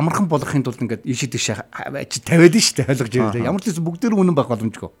бодолд амархан болохын тулд ингээд ийшээ тийшээ тавиад нь шүү дээ ойлгож байна. Ямар ч зүйл бүгдээр үнэн байх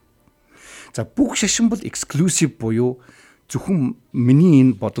боломжгүй. За бүх шашин бол exclusive буюу зөвхөн миний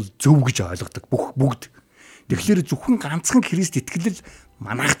энэ бодол зөв гэж ойлгодог бүгд. Тэгэхээр зөвхөн ганцхан Христ итгэлэл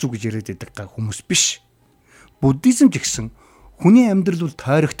манайх зөв гэж яриад байдаг хүмүүс биш. Буддизм ч гэсэн хүний амьдрал бол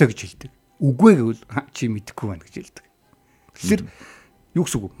тойрогтой гэж хэлдэг. Үгүй гэвэл чи мэдэхгүй байна гэж хэлдэг. Тэгэхээр юу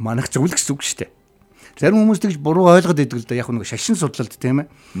гэсэн үг? Манайх зөв л гэсэн үг шүү дээ. Зарим хүмүүс тэгж буруу ойлгоод байдаг л да. Яг нэг шашин судлалт тийм ээ.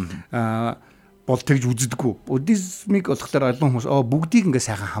 Бол тэгж үздэггүй. Буддизмыг болохоор олон хүмүүс бүгдийг ингээ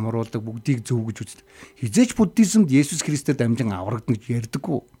сайхан хамруулдаг, бүгдийг зөв гэж үздэг. Хизээч буддизмд Есүс Христээр дамжин аврагдана гэж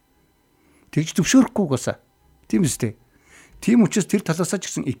ярьдаггүй. Тэгж зөвшөөрөхгүй гоосаа. Тийм үстэй. Тийм учраас тэр талаасаа ч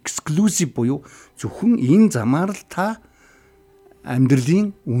гэсэн exclusive буюу зөвхөн энэ замаар л та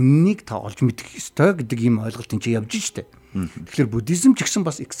амьдралын үннийг та олж мэдэх ёстой гэдэг ийм ойлголт энэ явж штэ. Тэгэхээр буддизм ч гэсэн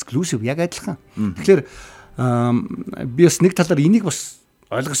бас exclusive яг адилхан. Тэгэхээр би бас нэг талаар энийг бас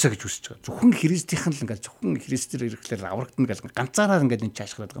ойлгосоо гэж хүсэж байгаа. Зөвхөн Христийнхэн л ингээл зөвхөн Христээр ирэхлээр аврагдана гэж ганцаараа ингээл энэ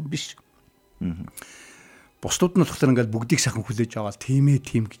чаашгаад байгаа юм биш. Бусдууд нь болохоор ингээл бүгдийг сайхан хүлээж аваад тийм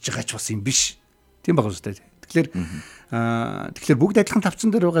гэж байгаач бас юм биш. Тийм байгаа үстэй. Тэгэхээр бүгд адилхан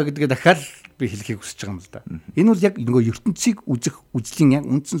тавцан дээр байгаа гэдгээ дахиад би хэлхийг хүсэж байгаа юм л да. Энэ бол яг нөгөө ертөнцийг үзэх үзлийн яг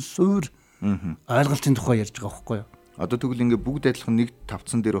үндсэн суур ойлголтын тухай ярьж байгаа байхгүй юу? Одоо тэгвэл ингээ бүгд адилхан нэг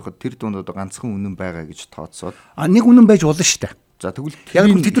тавцан дээр байхад тэр дунд одоо ганцхан үнэн байгаа гэж тооцоод нэг үнэн байж болно шүү дээ. За тэгвэл яг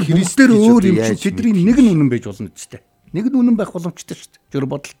тэд нар бүгдээр өөр юм чинь тэдний нэг нь үнэн байж болно үстэй. Нэг нь үнэн байх боломжтой шүү дээ. Жөр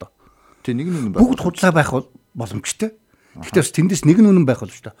бодолтой. Тэг нэг нь үнэн байх. Бүгд худлаа байх боломжтой. Гэхдээ бас тэндээс нэг нь үнэн байх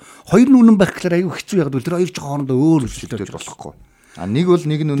болно шүү дээ. Хоёр нь үнэн байх гэхээр аюу хэцүү яг тэр хоёр жоохон хоорондоо өөр зүйлтэй болохгүй. Нэг бол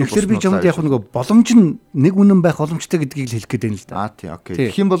нэг нь үнэн болохоор би чамд яг нөгөө боломж нь нэг үнэн байх боломжтой гэдгийг л хэлэх гээд байна л да. Тийм окей.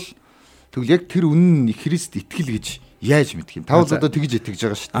 Тэгэх юм бол тэгвэл яг тэр үнэн нь Христ итгэл гэж яаж мэдэх юм? Та бол одоо тэгж итгэж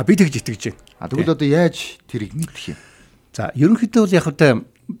байгаа шүү дээ. Би тэгж итгэж байна. Тэгвэл одоо яаж тэрийг мэдэх юм? За ерөнхийдөө бол яг одоо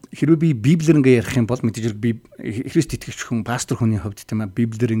хэрвээ би Библиэр ингээ ярих юм бол мэдээж би Христ итгэгч хүн пастор хүний хувьд тийм ээ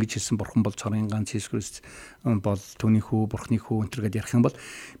Библиэр ингэж хэлсэн Бурхан бол цорын ганц Иесус Христ бол түүний хүү Бурханы хүү өнтер гэдээ ярих юм бол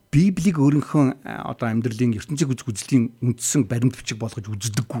Библийг өөрийнхөө одоо амьдралын ертөнцийг үзлийн үндсэн баримт бичиг болгож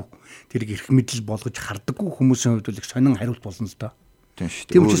үздэггүй тэрийг эрх мэдэл болгож хардаггүй хүмүүсийн хувьд бол их сонин хариулт болно л доо.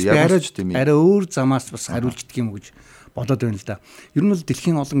 Тийм учраас арай өөр замаас бас хариулждаг юм гэж бодоод байна л да. Ер нь бол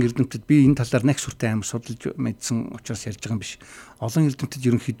дэлхийн олон эрдэмтэд би энэ талаар нэг сүртэй амар судалж мэдсэн учраас ярьж байгаа юм биш. Олон эрдэмтэд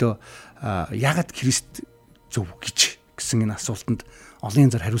ерөнхийдөө яагаад Христ зөв гэсэн энэ асуултанд олон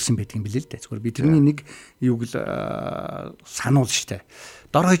янзаар хариулсан байдаг юм билээ л дээ. Зүгээр би тэрний нэг юуг л сануул штэ.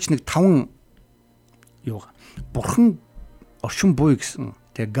 Дор хойч нэг 5 юу Бурхан оршин буй гэсэн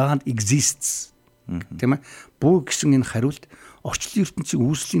тэгээ God exists тийм ээ. Буй гэсэн энэ хариулт орчлон ертөнцийн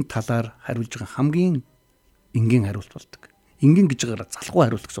үүслийн талаар хариулж байгаа хамгийн энгийн хариулт болдог. Энгийн гэж байгаараа залхуу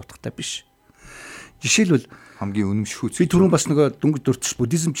хариулт гэсэн утгатай биш. Жишээлбэл хамгийн үнэмшгүй. Би түрүүн бас нөгөө дөнгөж дурдчих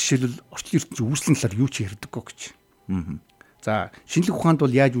буддизм жишээлбэл орчлон ертөнцийн үүслийн талаар юу ч ярьдаггүй гэж. За шинжлэх ухаанд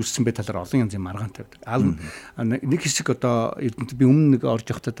бол яаж үүссэн бэ талаар олон янзын маргаан тавьдаг. Нэг хэсэг одоо эрдэмтэд би өмнө нэг орж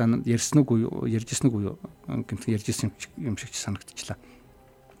явахдаа ярьсан уу ярьжсэн уу гэмтэн ярьжсэн юм шиг санагдчихлаа.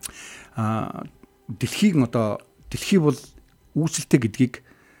 Дэлхий бол үүсэлтэй гэдгийг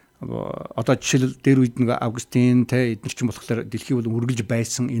одоо жишээлбэл дээр үед нэг Августин те эдгээр ч юм болохоор дэлхий бол үргэлж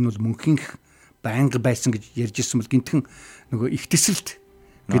байсан энэ бол мөнхийнх байнга байсан гэж ярьжсэн бол гинтхэн нөгөө их тесрэлт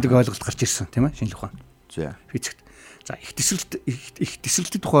гэдэг ойлголт гарч ирсэн тийм ээ шинжлэх ухаан. За физикт. За их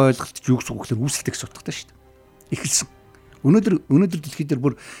тесрэлтийн тухай ойлголт юу гэсэн үг гэхээр үүсэлтэй гэсэн утгатай шүү дээ. Эхэлсэн. Өнөөдөр дэлхий дээр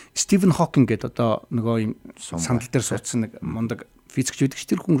бүр Стивен Хокинг гэдэг одоо нөгөө юм сандал дээр суудсан нэг мундаг физикч байдаг ч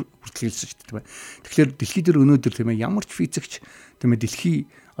тэр хүн хүртэл хэлсэн шүү дээ тийм ээ. Тэгэхээр дэлхий дээр өнөөдөр тийм ээ ямар ч физикч тийм ээ дэлхий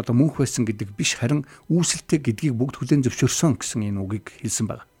одоо мөнх байсан гэдэг биш харин үүсэлтэй гэдгийг бүгд хүлээн зөвшөөрсөн гэсэн энэ үгийг хэлсэн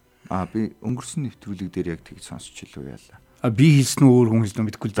байна. Би өнгөрсөн нэвтрүүлэг дээр яг тэгж сонсч илүү яалаа. Би хэлсэн үү өөр хүн хэлсэн үү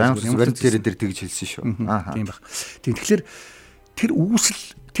мэдэхгүй л байна. Ямар дээр тэгж хэлсэн шүү. Тийм баг. Тэгэхээр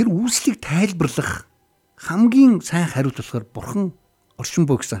тэр үүслийг тайлбарлах хамгийн сайн хариулт болохоор Бурхан оршин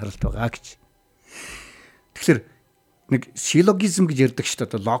буй гэсэн хариулт байгаа гэж. Тэгэхээр нэг силлогизм гэж ярьдаг шүү дээ.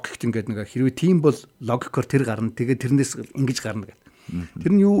 Одоо логикт ингээд нэг хэрвээ тийм бол логикоор тэр гарна. Тэгээд тэрнээс ингэж гарна гэдэг.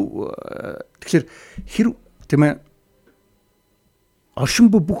 Тэр нь юу тэгэхээр тийм ээ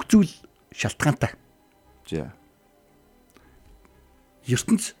оршин буй бүх зүйл шалтгаантай. За.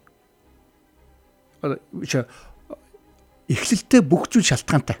 ертөнц эхлэлтэй бүх зүйл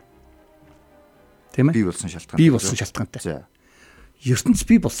шалтгаантай. Тийм ээ? Бий болсон шалтгаантай. Бий болсон шалтгаантай. За. ертөнц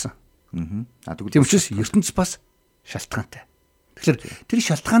бий болсон. Тийм учраас ертөнц бас шалтгаантай. Тэгэхээр тэр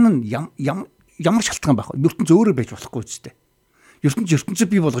шалтгаан нь ямар шалтгаан байх вэ? ертөнц өөрөө байж болохгүй үстэй. ертөнцөө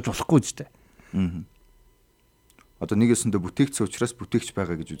бий болгож болохгүй үстэй. Одоо нэгээсэндээ бүтээгдсэн учраас бүтээгч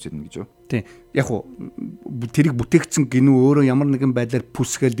байгаа гэж үзэн гэж юу? Тийм. Яг уу тэрийг бүтээгдсэн гинүү өөрөө ямар нэгэн байдлаар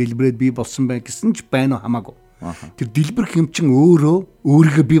бүсгээл дэлбэрээд бий болсон байх гэсэн ч байна уу хамаагүй. Тэр дэлбэр хэмчин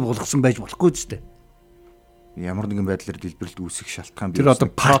өөрийгөө бий болгосон байж болохгүй үстэй. Ямар нэгэн байдлаар дэлбэрэлт үүсэх шалтгаан бий. Тэр одоо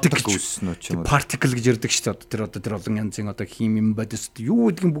партикл үүснэ ч юм уу. Партикл гэж ярьдаг шүү дээ. Тэр олон янзын одоо химийн бодис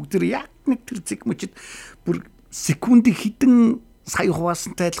юу гэдгийг бүгд яг нэг тэр зэг мөчид бүр секундын хідэн сая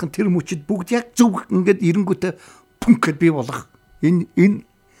хуваасантай адилхан тэр мөчид бүгд яг зөв ингээд эренгүүтээ пүнк гэд бий болох. Энэ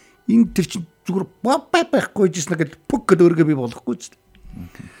тэр чинь зүгээр байхгүй жисэн гэд пүнк гэд өөргөө бий болохгүй ч.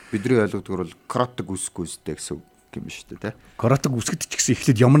 Бидний ойлгодгоор бол кротог үсэхгүй үстэй гэсэн үг юм биш үү те. Кротог үсгэд ч гэсэн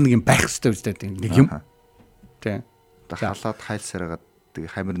эхлээд ямар нэг юм байх хэрэгтэй үстэй нэг юм. Тийм. Халаад хайлсараад тэг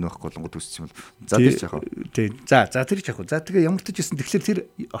хамир нөхгүй болонгод үсчих юм бол. За тэр ч яах вэ? Тийм. За тэр ч яах вэ? За тэгээ ямар ч гэсэн тэгэхээр тэр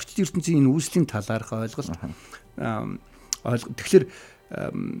орчин ертөнцийн энэ үүслийн талаарх ойлголт тэгэхээр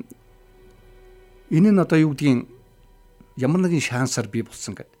энэ нь одоо юу гэдгийг ямар нэгэн шансаар бий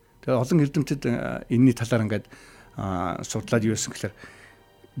болсон гэдэг. Тэгээ олон эрдэмтэд энэний талаар ингээд судлаад юу гэсэн гэхээр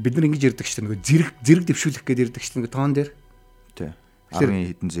бид нар ингэж ярьдаг шүү дээ. Нөгөө зэрэг дэвшүүлэх гэдэг ярьдаг шүү дээ. Нөгөө тоон дээр. Тий.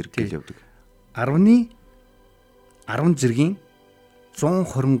 10 хэдэн зэрэг гэл явдаг. 10 зэргийн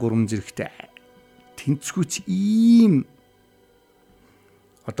 123 зэрэгтэй тэнцвүүц ийм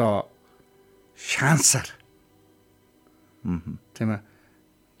одоо шансаар. Тийм ээ.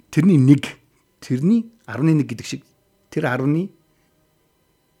 Тэрний 11 гэдэг шиг тэр 11-ийн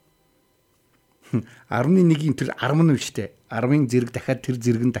тэр 10 нь шүү дээ. 10-ын зэрэг дахиад тэр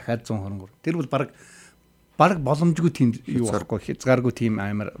зэрэг нь дахиад 123. Тэр бол баг боломжгүй тийм юу байхгүй хязгааргүй тийм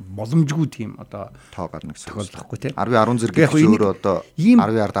амар боломжгүй тийм одоо тоо гарна гэсэн үг болохгүй тийм 10 зэрэг гэж өөрөө одоо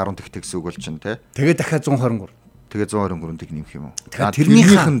 10-аар 10 тэгтэй гэсэн үг бол чинь тийм тэгээд дахиад 123 тэгээд 123-ыг нэмэх юм уу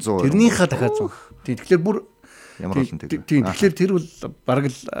тэрнийхээ дахиад 100 тийм тэгэхээр бүр ямар олон тэг тийм тэгэхээр тэр бол баг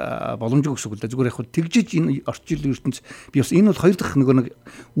л боломжгүй гэсэн үг л да зүгээр яг тэгжиж энэ орчин ертөнц би бас энэ бол хоёр дахь нэг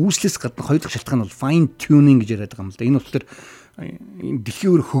үүслээс гадна хоёр дахь шалтгаан бол fine tuning гэж яриад байгаа юм л да энэ бол тэр энэ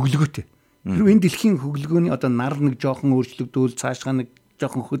дэлхийн өөр хөглөгөөтэй. Хэрвээ энэ дэлхийн хөглөгөөний одоо нар нэг жоохон өөрчлөгдвөл цаашгаа нэг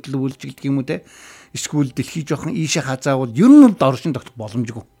жоохон хөдөлгөөлж гэдэг юм уу те эсвэл дэлхий жоохон ийшээ хазаавал ер нь доршин тогтох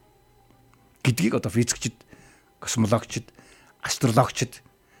боломжгүй гэдгийг одоо физикчд, космологчд, астрологчд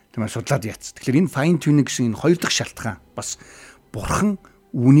тийм ээ судлаад яац. Тэгэхээр энэ fine tuning гэсэн энэ хоёр дахь шалтгаан бас Бурхан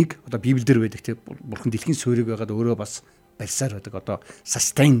үүнийг одоо Библиэлд байдаг те Бурхан дэлхийн суурийг байгаад өөрөө бас барьсаар байдаг одоо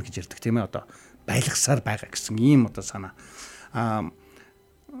sustain гэж ярьдаг тийм ээ одоо байлгасаар байгаа гэсэн ийм одоо санаа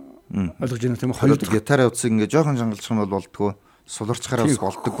ойлгож байна тийм ээ. Хоёр дахь гитараа утсыг ингээ жоохон жангалчих юм бол болдгоо суларчхаараа бас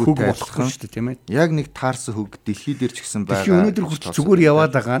болдоггүй тайлбарлах шүү дээ тийм ээ. Яг нэг таарсан хөг дэлхий дээр ч гэсэн байгаа. Дэлхий өнөөдөр хүртэл зүгээр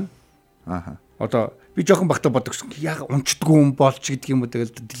яваад байгаа нь. Одоо би жоохон багтаа бодогсон. Яг унцдаггүй юм болч гэдэг юм уу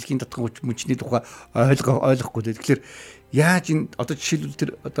тэгэл дэлхийн татхан мөчний тухай ойлгохгүй. Тэгэхээр яаж энэ одоо жишээлбэл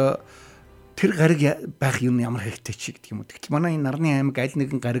тэр одоо тэр гариг байх юм ямар хэрэгтэй чи гэдэг юм уу. Тэгтэл манай энэ нарны аймаг аль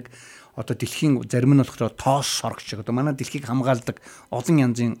нэгэн гариг одоо дэлхийн зарим нь болохоор тоос сорогч одоо манай дэлхийг хамгаалдаг олон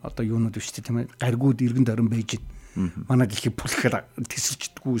янзын одоо юунууд биш тийм ээ гаригууд иргэн дөрөн байж байна. Манай дэлхийг бүлэхээр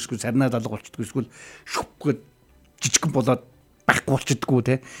тесэлждэггүй эсвэл сарнаа далга болчдгүй эсвэл шүпгээд жижигэн болоод байхгүй болчдэггүй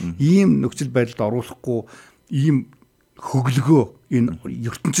тийм ийм нөхцөл байдалд оруулахгүй ийм хөглөгөө энэ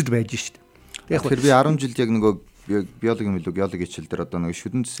ертөнцид байж шít. Тэгэхээр би 10 жилд яг нөгөө биологийн хичээл дээр одоо нэг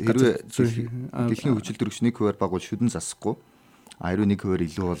шүдэн хэрвээ дэлхийн хөгжил дөрвч 1% багвал шүдэн засахгүй 91%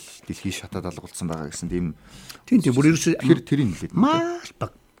 илүү бол дэлхий шатаад алгуулсан байгаа гэсэн тийм бүр ерөөсөө тэрийг хэлээд маш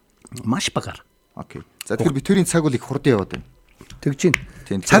багаар. Окей. За тэгэхээр би тэрийн цаг бол их хурдан яваад байна. Тэгж чинь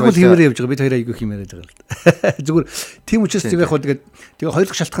цаг бол хэмээр явж байгаа. Бид хоёр айгүй хэмээр байгаа л да. Зүгээр тийм учраас яг хаа тэгээд хоёр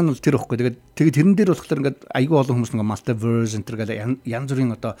дахь шалтгаан нь бол тэр ихгүй. Тэгээд тэрэн дээр болохоор ингээд айгүй олон хүмүүс нэг multiverse энэ төр гэл янз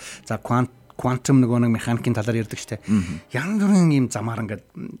бүрийн одоо за quantum нэг механикийн талаар ярьдаг штэ. Янз бүрийн ийм замаар ингээд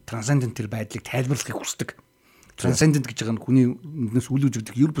transcendent тэр байдлыг тайлбарлахыг хүсдэг. Transcendent гэж байгаа нь хүний өмнөөс үл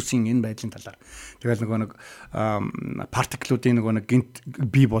үзэгдэх юр бусын энэ байдлын талаар. Тэгэл нэг particle-уудын нэг гинт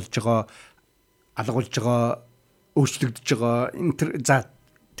бий болж байгаа, алгуулж байгаа, өөрчлөгдөж байгаа энэ за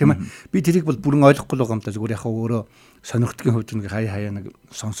тийм ээ. Би тэрийг бол бүрэн ойлгохгүй л байгаа юм да зүгээр яхаа өөрөө сонирхтгийн хувьд нэг хаяа нэг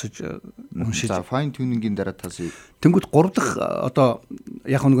сонсож уншиж. За fine tuning-ийн дараа тас. Тэнгүүд 3 дахь одоо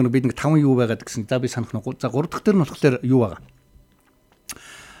яг нэг бид нэг 5 юу байгаад гэсэн. За би санах нь. За 3 дахь дээр нь болохоор юу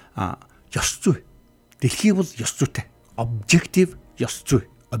байгаа? Ёс зүй. Дэлхий бол ёс зүйтэй. Objective ёс зүй.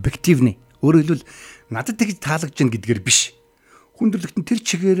 Объективны. Өөрөөр хэлбэл надад тэгж таалагдж гин гэдгээр биш. Хүндрэлтэн тэр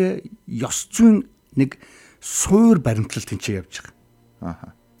чигээрээ ёс зүйн нэг суур баримтлал тэнцээ явж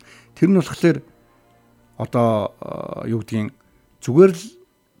байгаа. Тэр нь болохоор одоо юу гэдгийг зүгээр л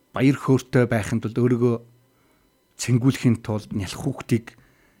баяр хөөртэй байхын тулд өөрийгөө цэнгүүлэхийн тулд нялх хүүхдийг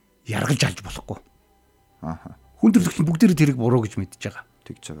яргалж алж болохгүй. Хүндрэлтэн бүгдээрээ тэрийг буруу гэж мэдж байгаа.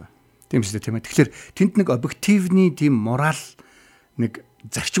 Тэгж байгаа. Тийм шүү дээ тийм ээ. Тэгэхээр тэнд нэг объективны тийм морал нэг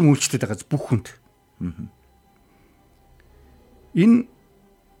зарчим үйлчлээд байгаа бүх хүнд. Энэ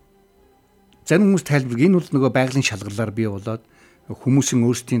зарим хүмүүс тайлбар энэ бол нөгөө байгалийн шалгалаар бий болоод хүмүүсийн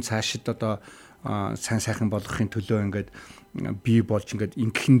өөрсдийн цаашид одоо сайн сайхан болгохын төлөө ингээд бий болж ингээд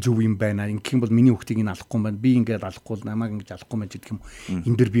ингэхэн зөв юм байна. Ингэхэн бол миний хүүхдийг энэ алахгүй юм байна. Би ингээд алахгүй л намайг ингэж алахгүй мэж гэдэг юм.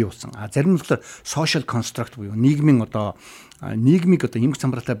 Энэ дэр бий болсон. Зарим нь болохоор social construct буюу нийгмийг одоо эмх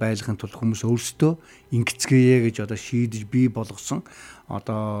самбартай байлгахын тулд хүмүүс өөрсдөө ингэцгээе гэж одоо шийдэж бий болгосон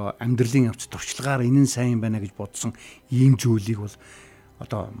одоо амьдралын явц туршлагаар энэ нь сайн юм байна гэж бодсон ийм зүйлийг бол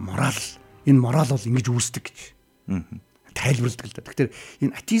одоо энэ морал бол ингэж үүсдэг гэж тайлбарладаг л да. Тэгэхээр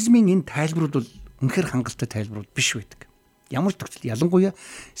энэ атеизмын энэ тайлбарууд бол үнэхээр хангалттай тайлбарууд биш байдаг. Ямар ч төгсөл ялангуяа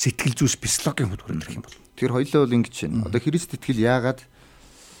сэтгэл зүйс физиологийн хувьд хүрэх юм бол. Тэгэхээр хоёулаа бол ингэж байна. Одоо Христ итгэл яагаад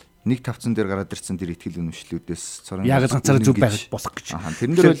нэг тавцан дээр гараад ирсэн тэр итгэл үнэмшлүүдээс яагаад ганцаараа зөв байх болох гэж. Тэр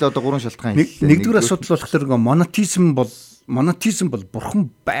дээр л одоо гурван шалтгаан хэллээ. Нэгдүгээр асуудал болохоор монотизм бол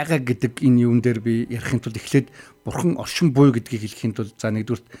бурхан байгаа гэдэг энэ юун дээр би ярихын тулд эхлээд бурхан оршин буй гэдгийг хэлэхийн тулд за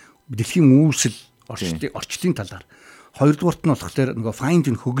нэгдүгээр дэлхийн үүсэл орчлын талаар, хоёрдугаарт нь болохоор нөгөө find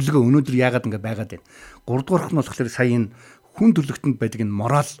энэ хөглөгөө өнөөдөр яагаад ингэ байгаад байна. Гуравдугаарт нь болохоор сая энэ хүн төрлөختөнд байдаг энэ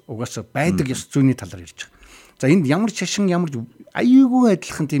морал угаасаа байдаг ёс зүйний талаар ярьж байгаа. За энд ямар шашин ямар аюулгүй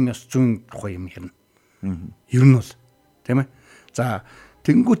адилхан тийм ёс зүйн тухай юм ярина. Ер нь бол тийм ээ. За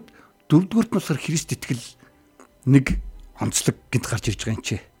тэгэнгүүт дөрөвдүгürt нь болохоор Христ итгэл нэг онцлог гинт гарч ирж байгаа юм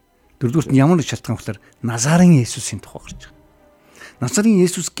чи. Дөрөвдүгürt нь ямар нэг шалтгаан болохоор Назарын Есүсийн тухай гарч байгаа. Назарын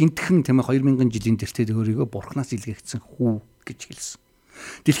Есүс гинтхэн тийм ээ 2000 жилийн тэртээ өөрийгөө Бурханаас илгээгдсэн хүү гэж хэлсэн.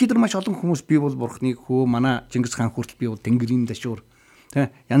 Дэлхийд маш олон хүмүүс би бол Бурханы хөө, манай Чингис хаан хүртэл би бол Тэнгэрийн дашуур тийм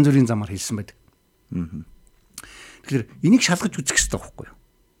янз бүрийн замаар хэлсэн байдаг. Тэгэхээр энийг шалгаж үзэх хэрэгтэй байхгүй юу?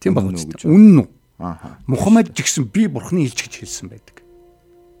 Тийм баг үстэй. Үнэн үү? Мухаммед ч гэсэн би Бурханы хэлж гэж хэлсэн байдаг.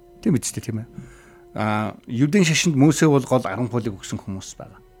 Тийм үстэй тийм ээ. Юудын шашинд Мөсө бол гол 10 пулыг өгсөн хүмүүс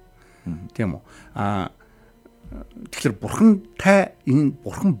байгаа. Тийм үү? Тэгэхээр Бурхантай энэ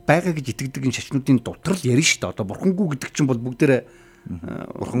Бурхан байгаа гэж итгэдэг энэ шашнуудын дотрол ярина шүү дээ. Одоо Бурхангүй гэдэг чинь бол бүгдээрээ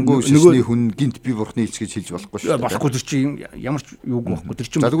Бурхангүй шашны хүн гинт би Бурханы хэлж гэж хэлж болохгүй шүү дээ. Болохгүй тэр чинь ямар ч юугүй байхгүй. Тэр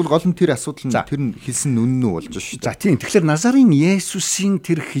чинь тэгвэл гол нь тэр асуудал нь тэр нь хэлсэн үнэн үү болж шүү дээ. За тийм. Тэгэхээр Назарын Есүсийн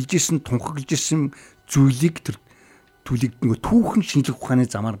тэр хэлжсэн тунхаглажсэн зүйлийг тэр түлийг нөгөө түүхэн шинжлэх ухааны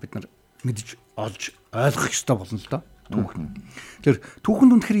замаар бид нар мэдж олж ойлгох ёстой болно л доо. Түүхэн. Тэгэхээр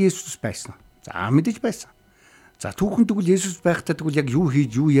түүхэнд үнэхээр Есүс байсан. За мэдээж байсан. За түүхэн тэгвэл Есүс байхдаа тэгвэл яг юу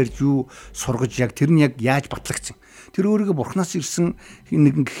хийж, юу ярьж, юу сургаж яг тэр нь яг яаж батлагдсан. Тэр өөрийгөө Бурханаас ирсэн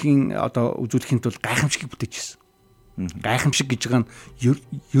нэгэн гэхийн одоо үзүүлэхийн тулд гайхамшиг бүтээжсэн. Гайхамшиг гэж байгаа нь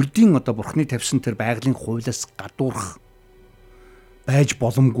ердийн одоо Бурханы тавьсан тэр байгалийн хуулиас гадуурх байж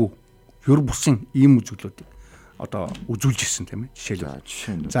боломгүй ер бусын ийм үзүүлэлтийг одоо үзүүлж ирсэн тийм ээ.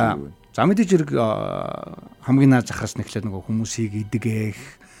 Жишээлбэл. За мэдээж хэрэг хамгийн наад захаас нь эхлээд нөгөө хүмүүсийг идэгэх,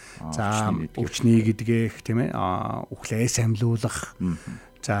 за өвчнийг идэгэх тийм ээ. Үхлээс амьлуулах.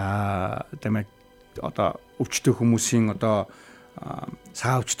 За тийм ээ одоо өвчтөе хүмүүсийн одоо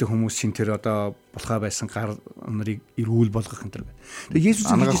саа өвчтөе хүмүүсийн тэр одоо булхаа байсан гар нарыг эрүүл болгох энэ төр. Тэгээ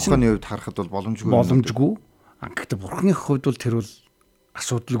Есүс хэлсэн хувьд харахад бол боломжгүй. Гэхдээ Бурханы хувьд бол тэр бол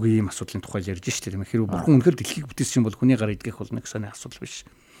асуудалгүй юм асуудлын тухай ярьж штэ тийм ээ. Хэрвээ Бурхан үнэхээр дэлхийг бүтээсэн юм бол хүний гар идэх бол нэг сони асуудал биш.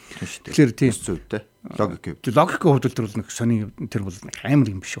 Тэгэхээр тийм зүйлтэй логик. Логикийн хувьд тэр бол нэг сони тэр бол амар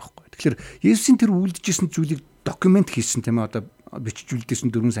юм биш байхгүй. Тэгэхээр Есүсийн тэр үлдэжсэн зүйлийг документ хийсэн тийм ээ. Одоо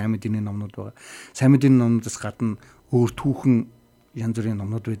бичжүүлдсэн 4 сайн мэдээний номнууд байгаа. Сайн мэдээний номнуудаас гадна өөр түүхэн янз бүрийн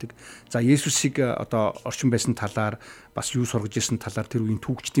номнууд байдаг. За Есүсийг одоо орчин байсан талаар бас юу сургаж ирсэн талаар тэр үеийн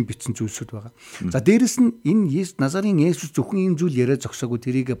түүхчдийн бичсэн зүйлсүүд байгаа. За дээрэс нь энэ Назарын Есүс зөвхөн ийм зүйл яриа зогсоогүй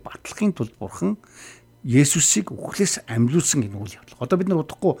тэрийг батлахын тулд Бурхан Есүсийг үхлээс амьлуулсан энэ үйл явдал. Одоо бид нар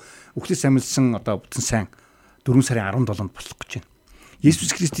удахгүй үхлээс амьлсан одоо бүтэн сайн 4 сарын 17-нд болох гэж байна.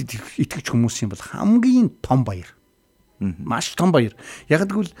 Есүс Христэд итгэж хүмүүсийн бол хамгийн том баяр. Маш том баяр. Яг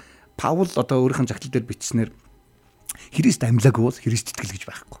гэвэл Паул одоо өөрийнх нь загтал дээр бичснээр Христ амьлаагүй бол Христ итгэл гэж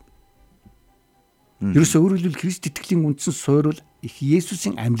байхгүй. Ерөөсөө өөрөөр хэлбэл Христ итгэлийн үндсэн суурь бол их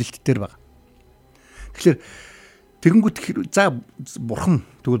Есүсийн амьлалт дээр байгаа. Тэгэхээр тэгэнгүүт за Бурхан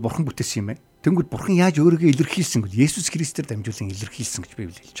тэгвэл Бурхан бүтээсэн юм байна. Тэгэнгүүт Бурхан яаж өөрийгөө илэрхийлсэн гэвэл Есүс Христээр дамжуулан илэрхийлсэн гэж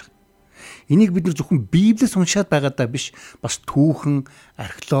Библи хэлж байгаа. Энийг бид нар зөвхөн Библиэс уншаад байгаадаа биш бас түүхэн,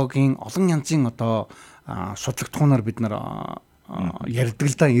 археологийн олон янзын одоо судлагтуунаар бид нар ярьдаг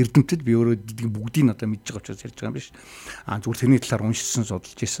л да эрдэмтэд би өөрөө бүгдийг одоо мэдж байгаа учраас ярьж байгаа юм биш. Зүгээр тэрний талаар уншсан,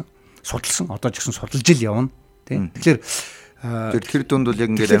 судалсан, одоо ч гэсэн судалж ил явна. Тийм. Тэгэхээр тэр дунд бол яг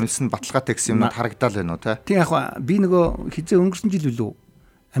ингээд амьдсан баталгаатай гэсэн юмнууд харагдал байна уу те? Тийм яг би нөгөө хизээ өнгөрсөн жил үлээ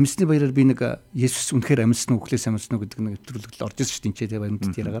амьсны баяраар би нэг Есүс үнэхээр амьсан уу, үхлээс амьсан уу гэдэг нэг нэвтрүүлэгт орж ирсэн шүү дээ тийм баяр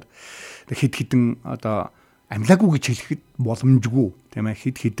мэдээ яриагаар. Хэд хэдэн одоо амьлаагүй гэж хэлэхэд боломжгүй тийм ээ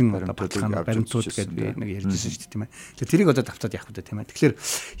хэд хэдэн одоо баталгаан баримтууд гэдэг би нэг ярьжсэн шүү дээ тийм ээ. Тэгэхээр тэрийг одоо давтаад явах хэрэгтэй тийм ээ. Тэгэхээр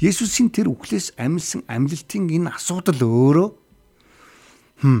Есүсийн тэр үхлээс амьсан амьлалтын энэ асуудал өөрөө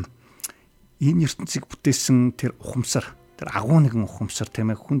энэ ертөнцийг бүтээсэн тэр ухамсар тэр агуу нэгэн ухамсар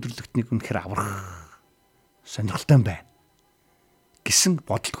тийм ээ хүн төрлөختнийг үнэхээр аврах сонирхолтой байна гэсэн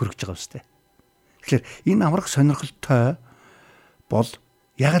бодолд хүрэж байгаа үстэй. Тэгэхээр энэ аврах сонирхолтой бол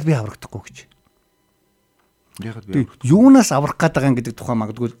яагаад би аврагдахгүй гэж. Яагаад би юунаас аврах гээд байгаа гэдэг тухай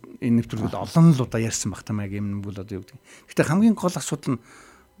магадгүй энэ нэвтрүүлэгт олон л удаа ярьсан баг тамаа юм бол одоо юу гэдэг. Гэхдээ хамгийн гол асуудал нь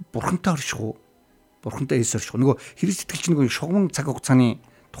Бурхантай орших уу? Бурхантай эс орших уу? Нөгөө Христитгэлч нөгөө шугам цаг хугацааны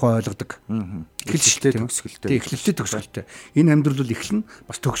тухай ойлгодог. Эхлэлтэй төгсгөлтэй. Эхлэлтэй төгсгөлтэй. Энэ амьдрал бол эхлэн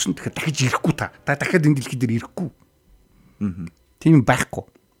бас төгсөн тэгэхээр дахиж ирэхгүй та дахиад энэ дэлхий дээр ирэхгүй. Тийм байхгүй.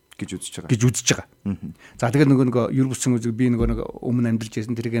 гэж үзэж байгаа. За тэгээд нөгөө ер бусын үзэг би нөгөө өмнө амьдарч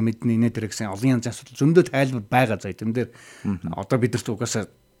байсан тэргээ мэднэ инээ тэрэг гэсэн олон янзын асуудал зөндөө тайлбар байгаа заа. Тэн дээр одоо бидэрт угаасаа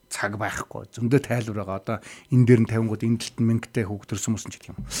цаг байхгүй. Зөндөө тайлбар байгаа. Одоо энэ дээр нь 50 энэ талд нь мөнгөтэй хөгдөрсөн хүмүүс ч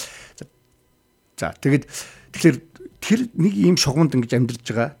гэх юм. За тэгээд тэгэхээр тэр нэг ийм шугамд ингэж амьдарч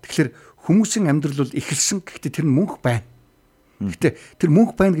байгаа. Тэгэхээр хүмүүсийн амьдрал бол ихэлсэн. Гэхдээ тэр нь мөнх байна. Гэхдээ тэр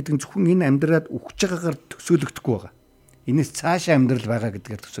мөнх байна гэдэг нь зөвхөн энэ амьдраад өгч байгаагаар төсөөлөгдөхгүй байгаа. Энэс цаашаа амьдрал байгаа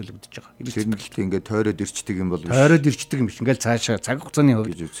гэдгээр төсөөлөгдөж байгаа. Тэр нь гэхдээ ингээд тойроод ирчдэг юм бол биш. Тойроод ирчдэг юм биш. Ингээл цаашаа цаг хугацааны хувьд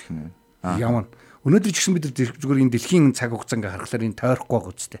гэж үзэх нь. Явна. Өнөөдөр ч гэсэн бид зүгээр энэ дэлхийн цаг хугацаа ингээ харахаар энэ тойрохгүй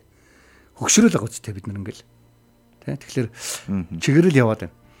байгаа үстэй. Хөгшрөл байгаа үстэй бид нар ингээл. Тэ тэгэхээр чигээрэл яваад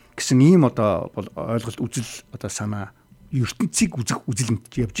байна. Гэсэн ийм одоо бол ойлголт үзэл одоо санаа ертөнцийг үзэх үзэл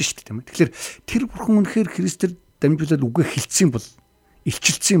явж штэ тийм ээ. Тэгэхээр тэр бурхан үнэхээр Христээр дамжуулаад үгээ хэлсэн бол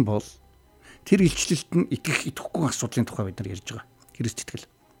илчилсэн бол тэр илчлэлт нь итгэх итгэхгүй асуудлын тухай бид нар ярьж байгаа. Христ итгэл.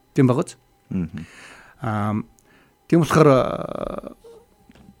 Тийм багаз? Тийм болохоор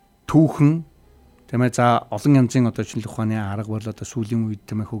түүхэн тийм ээ за олон янзын одоо шинжлэх ухааны арга барил одоо сүүлийн үед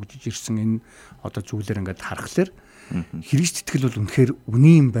тийм ээ хөгжиж ирсэн энэ одоо зүйлээр ингээд харахаар Христ итгэл бол үнэхээр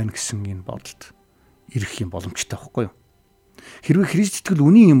үний юм байна гэсэн энэ бодолд ирэх юм боломжтой байхгүй юу? Хэрвээ Христ итгэл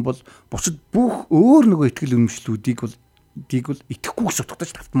үний юм бол бусад бүх өөр нөгөө итгэл үнэмшлүүдийг бол итгэхгүй гэж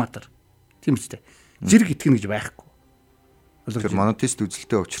утгатаж автоматар. Тийм үстэй. Зэрэг итгэнэ гэж байхгүй. Тэр монотеист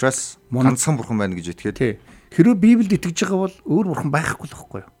үзэлтэй учраас ганцхан бурхан байна гэж итгээд. Хэрвээ Библиэд итгэж байгаа бол өөр бурхан байхгүй л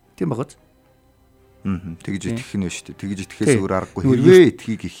байхгүй юу? Тийм багаз. Тэгж итгэх нь шүү дээ. Тэгж итгэхээс өөр аргагүй. Хэрвээ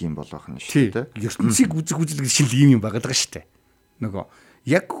итгэхийг их юм болох нь шүү дээ. ертөнцийг үзэх үзэл гэж шил ийм юм байгаа шүү дээ. Нөгөө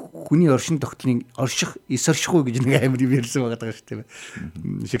яг хүний оршин тогтныг орших, эс оршихгүй гэж нэг амар юм ярьсан байгаа шүү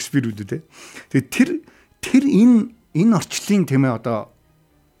дээ. Шекспир үүдээ. Тэгээд тэр энэ орчлын тийм ээ одоо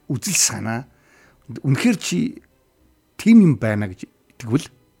үзэл санаа үнэхээр чи тийм юм байна гэж итгэвэл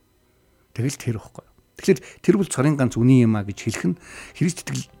тэгэл тэр ихгүй. Тэгэхээр тэр бол цорын ганц үний юм а гэж хэлэх нь Христ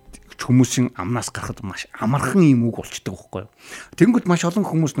итгэл хүмүүсийн амнаас гарахад маш амархан юм үг болчдөг байхгүй юу. Тэнгүүд маш олон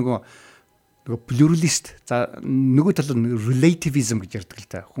хүмүүс нөгөө плюралист за нөгөө талд relativism гэж ярьдаг л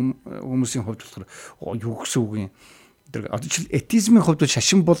та. Хүмүүсийн хувьд болохоор юу гэсэн үг юм. Тэр одоо жишээл атеизмын хувьд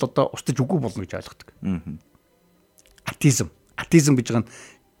шашин бол одоо устж үгүй болно гэж ойлгодог. Атеизм гэж байгаа нь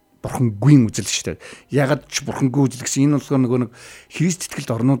бурхангүй үзэл шүү дээ. Ягаад ч бурхангүй үзэл гэсэн энэ болохоор нөгөө нэг Христ итгэлд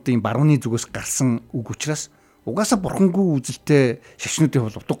орнуудын барууны зүгээс гарсан үг учраас угаасаа бурхангүй үзэлтэй шашнуудын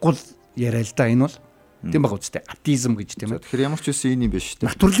хувьд утгагүй яриа л да энэ бол. Тийм баг үстэй. Атеизм гэж тийм ээ. Тэгэхээр ямар ч үсэн энэ юм биш шүү дээ.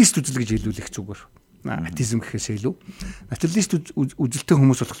 Натуралист үзэл гэж хэлүүлэх зүгээр. Атеизм гэхээс илүү. Натуралист үзэлтэй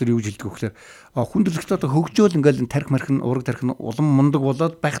хүмүүс болохоор юу гэж хэлдэг вэ гэхээр хүн төрлөختөө одоо хөгжөөл ингээл тарих мархин ураг тарих нь улам мундаг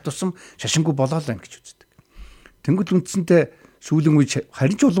болоод байх тусам шашингүй болоод байна гэж үздэг. Тэнгүүд үндсэндээ сүүлийн үед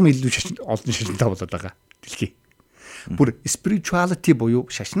харин ч улам илүү шашин олон шашинтай болоод байгаа. Дэлхий. Бүр spirituality буюу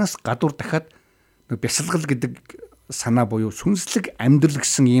шашнаас гадуур дахиад бясалгал гэдэг санаа буюу сүнслэг амьдрал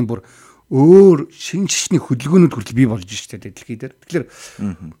гэсэн ийм бүр өөр шин шашны хөдөлгөөнүүд хүртэл бий болж штэ дэлхий дээр. Тэгэхээр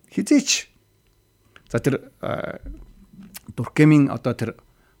хизээч за тэр Дуркемийн одоо тэр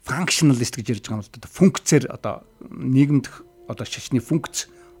functionalist гэж ярьж байгаа юм л да. Функцээр одоо нийгэмд одоо шашны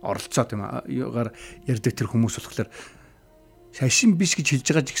функц оролцоо тийм аагаар ярьдаг тэр хүмүүс болохоор шашин биш гэж хэлж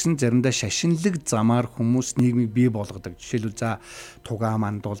байгаа ч гэсэн заримдаа шашинлаг замаар хүмүүс нийгмийг бий болгодог. Жишээлбэл за тугаа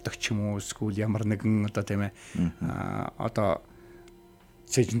мандуулдаг ч юм уу эсвэл ямар нэгэн одоо тийм ээ одоо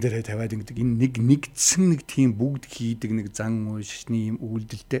цэжин дээрээ тавиад ингэдэг энэ нэгдсэн нэг тийм бүгд хийдэг нэг зан үе шашны юм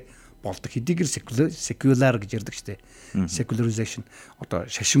үйлдэлтэй болдог. Хэдийгээр secular гэж ярьдаг шүү дээ. Secularization одоо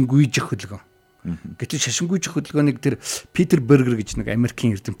шашингүйжих хөдөлгөөн. Гэтэл шашингүйжих хөдөлгөөнийг тэр Питер Бергер гэж нэг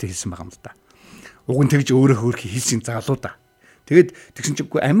Америкийн эрдэмтэд хэлсэн байгаа юм л да. Уг нь тэгж өөрөө хөөрхи хэлсэн залуу да. Тэгээд тэгсэн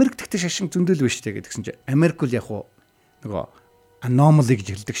чинь Америк тэгтээ шашин зөндөл биш дээ гэдгсэн чинь Америк бол яг уу нөгөө anomaly гэж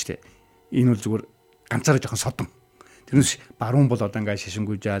хэлдэг шүү дээ. Энэ бол зүгээр ганцаараа жоохон содон. Тэрнээс баруун бол одоо ингээ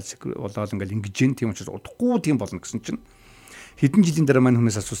шашингүйжаал болоод ингээл ингэж юм тийм учраас удахгүй тийм болно гэсэн чинь хэдэн жилийн дараа маань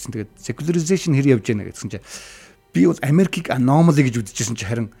хүнээс асуусан. Тэгээд secularization хэр явж байна гэсэн чинь би бол Америкийг anomaly гэж үзчихсэн чинь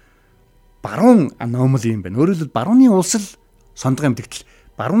харин баруун anomaly юм байна. Өөрөөр хэлбэл барууны улс л сондгоо амьдагтал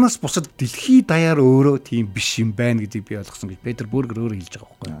баруунаас бусад дэлхий даяар өөрөө тийм биш юм байна гэдгийг би ойлгосон гэж Петр Бөргер өөрөө хэлж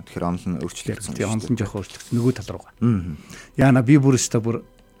байгаа байхгүй. Тэгэхээр онол нь өөрчлөгдсөн. Тийм онол нь жоохон өөрчлөгдсөн. Нөгөө тал руугаа. Яна би бүр өстө бүр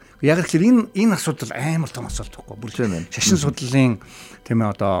яг тэгэхээр энэ асуудал амар том асуудал байхгүй. Бүр шашин судлалын тийм ээ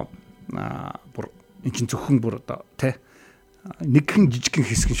одоо бүр эн чинь зөвхөн бүр одоо тий нэгэн жижигхэн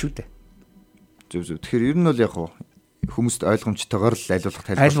хэсэг шүү дээ. Зөв. Тэгэхээр ер нь бол яг хүмүүст ойлгомжтойгоор л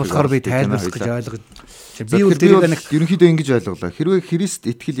айлуулахаар би тайлбарлах гэж ойлгож. Би бол ерөнхийдөө ингэж ойлголоо. Хэрвээ Христ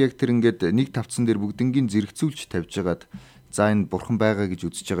итгэл яг тэр ингээд нэг тавцсан дээр бүгднгийн зэрэгцүүлж тавьж байгаад за энэ бурхан байгаа гэж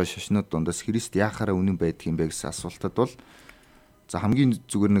үзэж байгаа шашнууд дундаас Христ яахаараа үнэн байдаг юм бэ гэсэн асуултад бол За хамгийн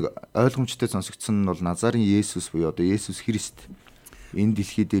зүгээр нэг ойлгомжтой сонсогдсон нь бол Назарын Есүс буюу одоо Есүс Христ энэ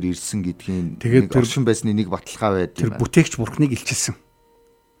дэлхий дээр ирсэн гэдгийн нэг оршин байсны нэг баталгаа байд юм байна. Тэр бүтээгч Бурхныг илчилсэн.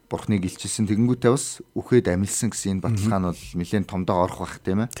 Бурхныг илчилсэн тэгэнгүүтээ бас үхээд амилсан гэсэн энэ баталгаа нь бол нэлээд томдоо орох бах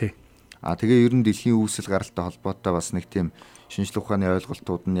тийм ээ. Тий. Тэгээ ер нь дэлхийн үүсэл гаралтай холбоотой бас нэг тийм шинжлэх ухааны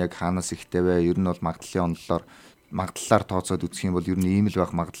ойлголтууд нь яг хаанаас ихтэй вэ? Ер нь бол магадлалаар тооцоод үзэх юм бол ер нь ийм л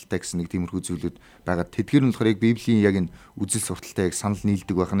байх магадaltaй гэсэн нэг тиймэрхүү зүйлүүд байгаа. Тэдгээр нь болохоор яг Библийн яг энэ үзэл сурталтай яг санал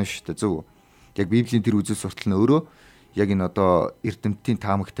нийлдэг байх нь шүү дээ. Зөв. Яг Библийн тэр үзэл суртал нь өөрөө яг энэ одоо эрдэмтдийн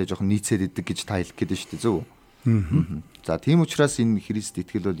таамагтай жоохон нийцээд идэг гэж та хэлэх гээд шүү дээ. Зөв. За тийм учраас энэ Христ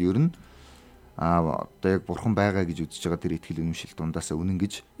итгэл бол ер нь одоо яг Бурхан байгаа гэж үзэж байгаа тэр итгэл үнэмшил дундаасаа үнэн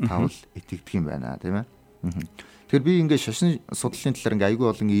гэж таавал итгэдэг юм байна тийм ээ. Тэгэхээр би ингээд шашин судлалын талаар ингээд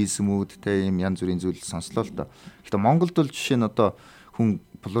айгүй олон измүүд те ийм янз бүрийн зүйл сонслоо л доо. Гэхдээ Монголд бол жишээ нь одоо хүн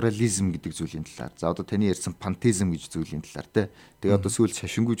плурализм гэдэг зүйлийн талаар. За одоо таны ярьсан пантеизм гэж зүйлийн талаар те. Тэгээ одоо сүүл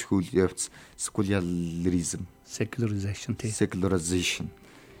шашингүйч хөл явц секуляризм, secularization.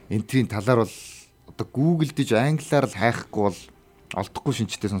 Энтрийн талаар бол одоо Google дэж англиар л хайхгүй бол олдохгүй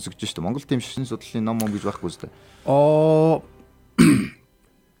шинжтэй сонсогдож шүү дээ. Монгол тийм шашин судлалын ном гэж байхгүй зү.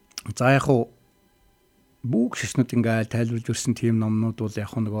 За яг хуу бүгд шашнууд ингээд тайлбарлаж өрсөн тийм номнууд бол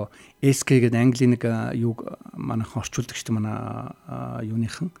яг нөгөө SK гэдэг Английн нэг юуг манайхан орчуулдаг шүү дээ. Манай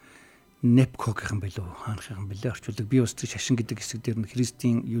юуныхан Непкогийнхан байлуу хаанхийнхан бэлээ орчуулдаг. Би бас шашин гэдэг хэсэг дээр нь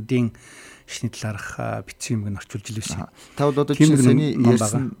Христийн Юдын шашны талаарх бичсэн юм орчуулж илвэсэн. Та бол одоо чиний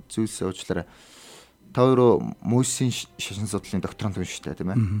ярьсан зүйлсээ уучлаарай. Та өөрөө Мөсийн шашин судлалын докторант хүн шүү дээ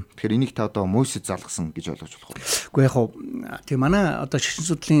тийм ээ. Тэгэхээр энийг та одоо Мөсөд залгасан гэж ойлгож болох уу? Гэхдээ яг хуу тийм манай одоо шашин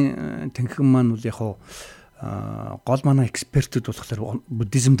судлалын танхим маань бол яг хуу гол манай экспертүүд болохоор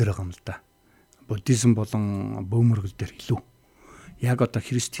буддизм дээр байгаа юм л да. Буддизм болон бөөмөргөл дээр илүү. Яг одоо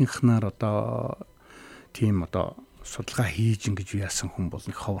христийнхнаар одоо тийм одоо судалгаа хийж ингэж яасан хүн бол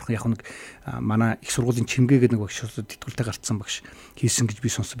нэг ховорхон яг нэг манай их сургуулийн чимгээ гэдэг нэг багш тэтгүүлтэй гарцсан багш хийсэн гэж би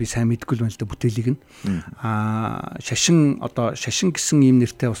сонссон. Би сайн мэдгүй л байна л да бүтээлийг нь. Шашин гэсэн ийм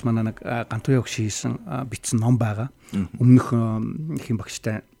нэртэй бас манай нэг Гантуяа багш хийсэн бичсэн ном байгаа. Өмнөх их юм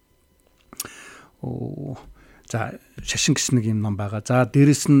багштай за шашин гэсэн нэг юм ном байгаа. За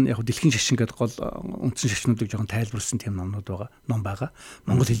дээрэс нь яг дэлхийн шашин гэдэг гол үндсэн шашнуудыг жоохон тайлбарлсан тийм ном байгаа.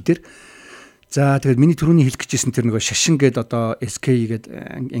 Монгол хэл дээр. За тэгээд миний түрүүний хэлэх гэжсэн тэр нөгөө шашин гэдэг одоо SK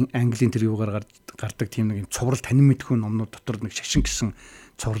гэдэг Английн тэр юугаар гардаг тийм нэг юм цуврал танин мэдхүү номнууд дотор нэг шашин гэсэн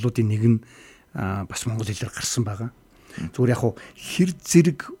цувралуудын нэг нь бас монгол хэлээр гарсан байгаа. Зүгээр яг хуу хэр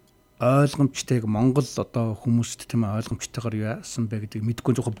зэрэг ойлгомжтой Монгол одоо хүмүүст тийм ойлгомжтойгоор яасан бэ гэдэг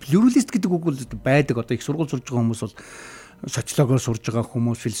мэдгүй зөвхөн плюралист гэдэг үг бол байдаг. Одоо их сургууль сурж байгаа хүмүүс бол социологоор сурж байгаа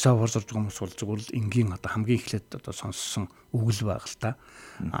хүмүүс, философоор сурж байгаа хүмүүс бол зүгээр л энгийн одоо хамгийн эхлээд одоо сонссон үг л байгаа л та.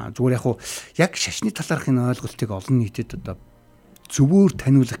 Зүгээр яг шашны талаарх энэ ойлголтыг олон нийтэд одоо зөвөр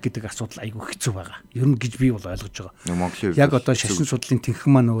таниулах гэдэг асуудал айгүй хэцүү байгаа. Ер нь гэж би бол ойлгож байгаа. Яг одоо шашин судлалын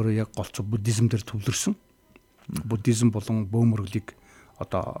тэнхэн маань өөрөө яг голцоо буддизм дээр төвлөрсөн. Буддизм болон бөөмөрглийг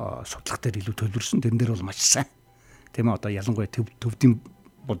одоо судлах дээр илүү төвлөрсөн. Тэрэн дээр бол маш сайн. Тийм ээ одоо ялангуяа төвдийн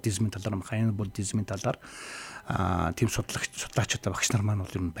буддизмын талаар, хаяны буддизмын талаар тийм судлаачид багш нар маань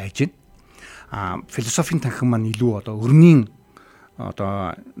бол ер нь байж байна. Философийн танхим маань илүү одоо өрнийн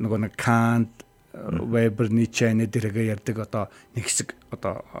одоо нэг Кант, Вебер, Ницше нэртэйгээ ярьдаг одоо нэг хэсэг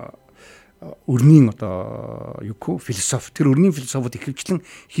одоо өрнийн одоо философи. Тэр өрнийн философид ихэвчлэн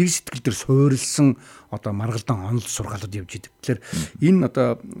Христитгэл дээр суурилсан одоо маргалдан онол сургаалууд явж идэг. Тэгэхээр энэ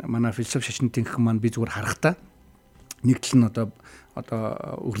одоо манай философи шашны тэнхим маань би зүгээр харахтаа нэг тал нь одоо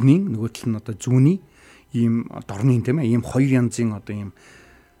өрнийн, нөгөө тал нь одоо зүүнний ийм дорны тийм ээ ийм хоёр янзын одоо ийм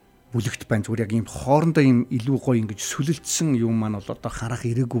бүлэгт байна. Зүгээр яг ийм хоорондоо ийм илүү гоё ингэж сүлэлцсэн юм маань бол одоо харах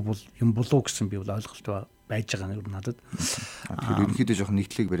ирээгүй бол юм болов гэсэн би бол ойлголт байж байгаа юм надад. Тэгэхээр ерөнхийдөө жоохон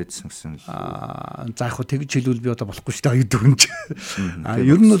нэгтлийг бариадсан гэсэн л. За яг хөө тэгж хэлвэл би одоо болохгүй шүү дээ аюу дүнж.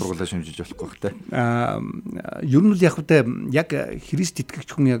 Ер нь сургуулаа шимжиж болохгүй хэ. Ер нь л яг Христ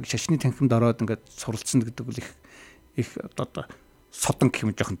итгэгч хүн яг шашны танхимд ороод ингээд суралцсан гэдэг бол их одоо содон гэх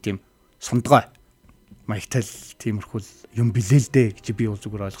юм жоохон тийм сундгой маягтай тиймэрхүү юм билээ л дээ гэж би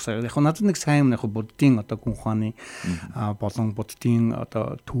зүгээр ойлгосоо. Яг надад нэг сайн юм яг буддийн одоо гүн ухааны болон буддийн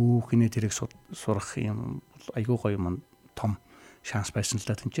одоо түүхний тэрэг сурах юм айгүй гоё юм том шанс байсан л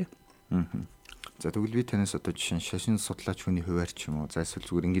да тэнцээ. За тэгвэл би танаас одоо жишээ нь шашин судлаач хүний хуваар ч юм уу за эсвэл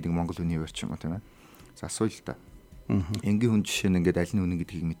зүгээр ингээд нэг монгол хүний хуваар ч юм уу тийм ээ. За асууя л та. Энгийн хүн жишээ нь ингээд аль нь үнэн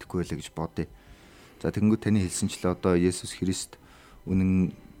гэдгийг мэдэхгүй байлаа гэж бодъё. За тэгэнгүүт таны хэлсэнчлээ одоо Есүс Христ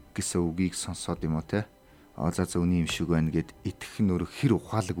үнэн гэсэн үгийг сонсоод юм уу те. За үний юм шиг байна гэд итгэх нь өөрөө хэр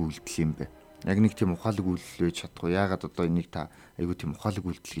ухаалаг үйлдэл юм бэ? Яг нэг тийм ухаалаг үйлдэл байж чадахгүй. Яагаад одоо энийг та айгүй тийм ухаалаг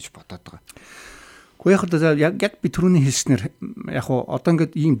үйлдэл гэж бодоод байгаа? Гэхдээ яг би түрүүний хэлснээр яг одоо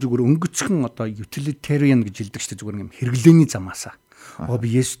ингээд ийм зүгээр өнгөцхөн одоо utilitarian гэж хэлдэг шүү дээ, зүгээр юм хэрэглээний замаасаа. Би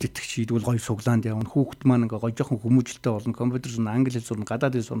Есүст итгэж идвэл гоё суглаанд явна. Хүүхэд маань ингээ гоё жоохон хүмүүжлтэй болно. Компьютер сурна, англи хэл сурна,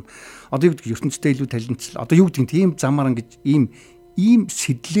 гадаад хэл сурна. Одоо юу гэдэг ертөнцтэй илүү таленттай. Одоо юу гэдэг тийм замаар ингэж ийм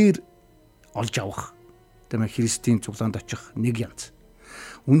сэдлэр олж авах. Тийм ээ, Христийн цуглаанд очих нэг янз.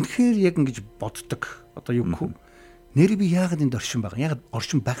 Үнэхээр яг ингэж боддог. Одоо юу гэх вэ? Нэр би яагаад энд оршин байгаа? Яагаад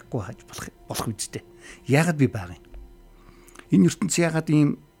оршин байхгүй хаж болох үстэй? Яагаад би байгаа юм? Энэ ертөнц яагаад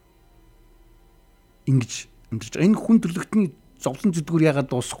ийм ингэж амьдарч байгаа? Энэ хүн төрлөختний зовлон зүдгүүр яагаад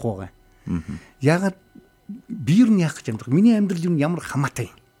дуусахгүй байгаа юм? Яагаад би юу яах гэж амьдрах? Миний амьдрал юу ямар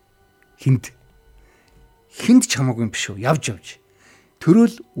хамаатай юм? Хинд ч хамаагүй юм биш үү? Явж.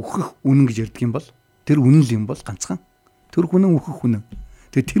 Төрөөл үхэх үнэн гэж ярьдаг юм бол тэр үнэн л юм бол ганцхан. Тэр хүнэн үхэх үнэн.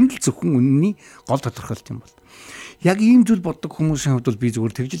 Тэгээ тэр нь л зөвхөн үнэний гол тодорхойлт юм бол. Яг ийм зүйл боддог хүмүүсийн хувьд бол би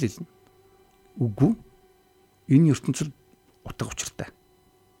зүгээр тэгж л хэлнэ. Үгүй. Энэ ертөнцид утга учиртай.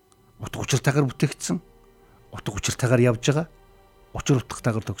 Утга учиртайгаар бүтээгдсэн. Утга учиртайгаар явж байгаа. Учир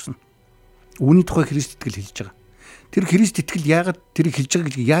утгатайгаар төгснө. Үүний тухай Христитгэл хэлж байгаа. Тэр Христитгэл яагаад тэрийг хэлж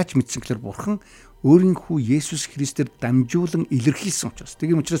байгаа гэж яаж мэдсэн гэхээр Бурхан өөрийн хүү Есүс Христээр дамжуулан илэрхийлсэн учраас.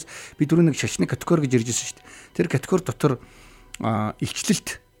 Тийм учраас би түрүү нэг шашны категори гэж ярьжсэн шүү дээ. Тэр категори дотор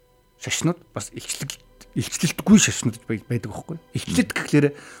илчлэлт шашнууд бас илчлэлтгүй шашнууд байдаг байхгүй. Илчлэлт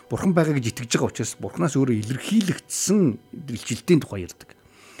гэхлээр Бурхан байгаа гэж итгэж байгаа учраас Бурханаас өөрөө илэрхийлэгдсэн илчлэлтийн тухай ярьдаг.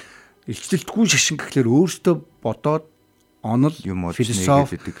 Илчлэлтгүй шашин гэхлээр өөртөө бодоод онол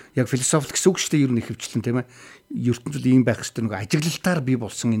философи яг философи гэсэн үг шүү дээ, ер нь ихэвчлэн тийм ээ. ертөнцид ийм байх хэрэгтэй нэг ажиглалтаар бий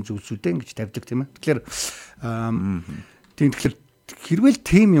болсон энэ зүйлсүүдээ ингэж тавьдаг тийм ээ. Тэгэхээр тэгэхээр хэрвээ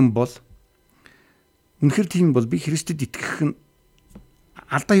тийм юм бол үнэхээр тийм бол би Христэд итгэх нь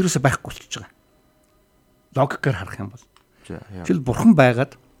алдаа юусаа байхгүй болчихж байгаа. Логикээр харах юм бол. Жишээл Бурхан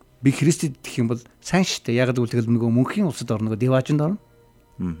байгаад би Христэд итгэх юм бол сайн шүү дээ. Яг л тэгэл нөгөө мөнхийн улсад орно, нөгөө деважинд орно.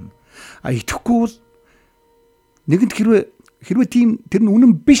 Итгэхгүй бол нэгэнт хэрвээ тийм тэр нь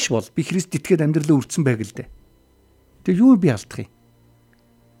үнэн биш бол би Христ итгээд амьдралаа үрдсэн байг л дээ. Тэгээ юу би алдах юм?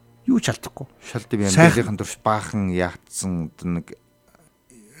 Юу ч алдахгүй. Шалт би амьдралын турш баахан яатсан нэг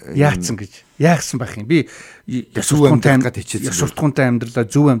яатсан гэж яагсан байх юм. Би суртахуунтай амьдралаа,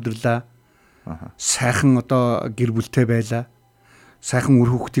 зөв амьдралаа. Сайхан одоо гэр бүлтэй байлаа. Сайхан үр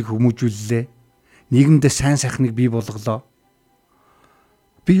хүүхдийг хүмүүжүүллээ. Нийгэмдээ сайн сайхныг бий болголоо.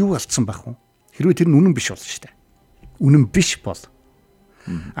 Би юу алдсан байх вэ? Хэрвээ тэр нь үнэн биш болно шүү дээ. Үнэн биш бол.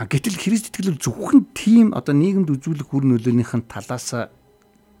 Гэтэл Христ итгэл зөвхөн тийм одоо нийгэмд үзүүлэх үр нөлөөнийхэн талаас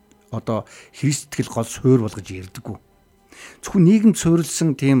одоо Христ итгэл гол суурь болгож ярьдаггүй. Зөвхөн нийгэмд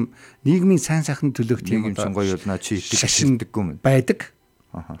суурилсан тийм нийгмийн сайн сайхны төлөөх тийм гоё юунаа чи итгэдэггүй юм байдаг.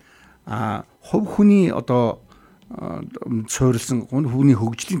 Хувь хүний одоо суурилсан хүний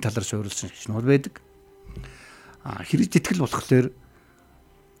хөгжлийн талаар суурилсан шашнууд байдаг. Христ итгэл болохоор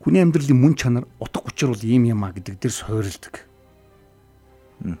хүний амьдралын мөн чанар утга учир бол ийм юм а гэдэг дээр суурилдаг.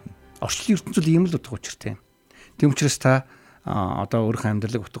 Орчлын ертөнцид ийм л утга учиртай. Тийм учраас та одоо өөрийнхөө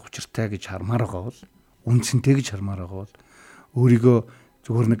амьдралыг утга учиртай гэж хармаар байгаа бол үнцэнтэй гэж хармаар байгаа бол өөрийгөө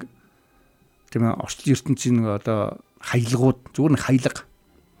зүгээр нэг тийм ээ орчлын ертөнцийн нэг одоо хаяглагууд зүгээр нэг хаялга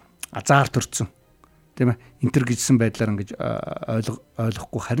азар төрцөн тийм ээ энтер гэжсэн байдлаар ингэж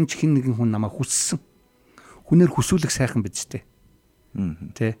ойлгохгүй харин ч хин нэгэн хүн намайг хүссэн хүнээр хүсүүлэх сайхан биз дээ.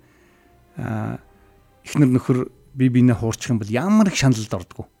 Тэ эхнэр нөхөр бинээ хуурчих юм бол ямар их шаналд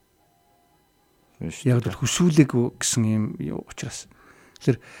ордгоо. Яг л хүсүүлэг гэсэн юм учраас.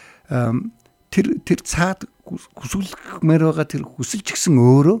 Тэгэхээр тэр цаад хүсүүлмээр байгаа тэр хүсэлж гисэн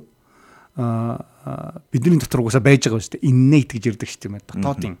өөрөө бидний дотор угаасаа байж байгаа шүү дээ. Innate гэж ярьдаг шүү дээ.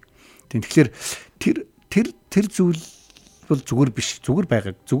 Дотоодын. Тэгэхээр тэр зүйл бол зүгээр биш. Зүгээр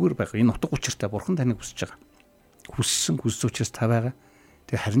байгаа. Энэ утга учиртай Бурхан таныг хүсэж байгаа. Хүссэн учраас та байгаа.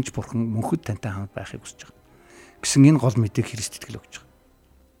 Тэгээ харин ч Бурхан мөнхөд тантай хамт байхыг хүсэж байгаа. Гэсэн энэ гол мэдээг Христ итгэл өгч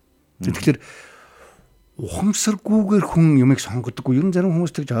байгаа. Тэгэхээр ухамсаргүйгээр хүн юмыг сонгодоггүй. Ер нь зарим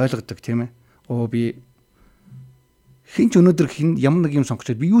хүмүүс тэгж ойлгодог тийм ээ. Би хинч өнөөдөр ямар нэг юм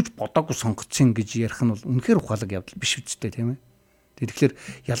сонгочод би юу ч бодоогүй сонгоцсон гэж ярих нь бол үнэхээр ухаалаг явдал биш үстэй тийм ээ. Тэгэхээр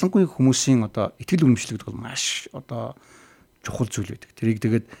ялангуяа хүмүүсийн одоо итгэл үнэмшлэгдэх бол маш одоо чухал зүйл байдаг. Тэрийг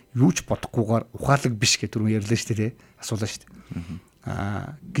тэгээд юу ч бодохгүйгээр ухаалаг биш гэж түрүү ярьлаа шүү дээ. Асуулаа шүү дээ.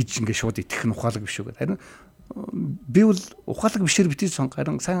 Гэж ингээ шууд итгэх нь ухаалаг биш үү гэдэг. Харин би бол ухаалаг бишээр битгий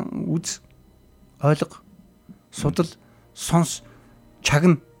харин сайн үз ойлго судал сонс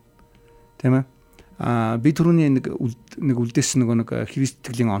чагна тийм ээ. Би түрүүний нэг үлдээсэн нэг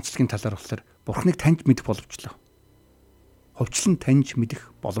Христитгэлийн онцлогийн талаар болохоор Бурхныг таньж мэдэх боломжтой. Ховчлон таньж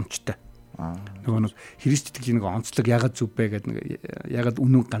мэдэх боломжтой. Нөгөө нэг Христитгэлийн нэг онцлог яагаад зүв бэ гэдэг яагаад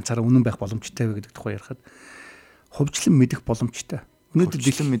үнэн ганцаараа үнэн байх боломжтой вэ гэдэг тухай ярихад хувьчлан мэдэх боломжтой. Өнөөдөр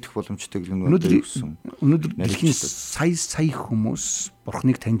дэлхийн мэдэх боломжтой гэдэг нь өнөөдөр дэлхийн сая хүмүүс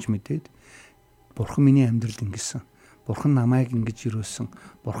Бурхныг таньж мэдээд Бурхан миний амьдралд ингэсэн. Бурхан намайг ингэж өрөөсөн.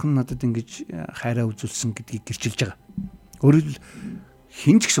 Бурхан надад ингэж хайраа үзүүлсэн гэдгийг гэрчилж байгаа. Өөрөөр хэлбэл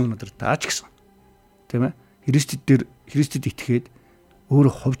хинч гэсэн өнөөдөр даач гэсэн. Тийм ээ? Христэд итгээд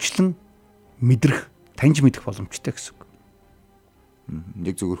өөрөө хувьчлан мэдрэх, таньж мэдэх боломжтой гэсэн үг.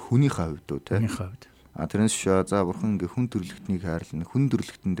 Яг зөвхөн хүнийхээ хувьд үү, тийм? Хүнийхээ хувьд. Тэрнээс за Бурхан ингээ хүн төрлөختнийг хайрлана. Хүн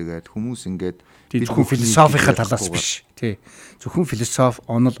төрлөختөндөгээд хүмүүс ингээд зөвхөн философийн талаас биш. Тий. Зөвхөн философи,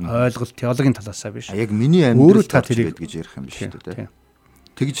 онол, ойлголт, теологийн талаасаа биш. Яг миний амьдрал та тэрийг гэж ярих юм биш үү, тий.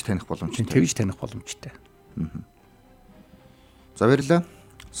 Тэгж таних боломжтой. Тэгж таних боломжтой. За баярлалаа.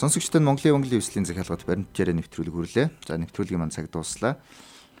 Сонсогчдод Монголын Евангелийн эвслийн захиалгад баримт яриа нэвтрүүлэг хүрлээ. За нэвтрүүлгийн маань цаг дуслаа.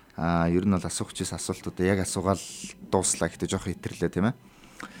 Ер нь бол асуух чийс асуултуудаа яг асуугаал дууслаа гэхдээ жоох хэтэрлээ тийм ээ.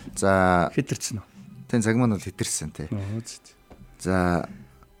 За хэтэрсэн үү? Тэн цаг маань бол хэтэрсэн тий. За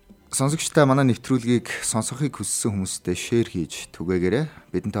сонсогчдаа манай нэвтрүүлгийг сонсохыг хүссэн хүмүүстээ шеэр хийж түгээгээрэй.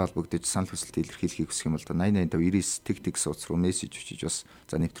 Бидэнтэй холбогдож санал хүсэлт илэрхийлэхийг хүсэх юм бол 8085 99 тэг сууц руу мессеж өчиж бас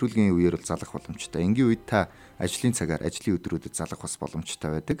за нэвтрүүлгийн үеэр бол залах боломжтой. Энгийн үед та ажлын цагаар ажлын өдрүүдэд залах бас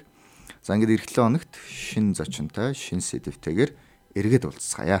боломжтой байдаг. За ингээд эх 7 хоногт шин зочинтой шин сэдвтэйгээр эргээд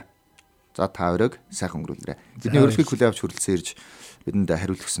уулзцаая. За та өрөөг сайхан өнгөрүүлээрэй. Бидний урилгыг хүлээн авч хүрэлцэн ирж бидэнд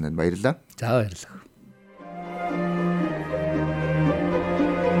хариулт өгсөнд баярлалаа. За баярлалаа.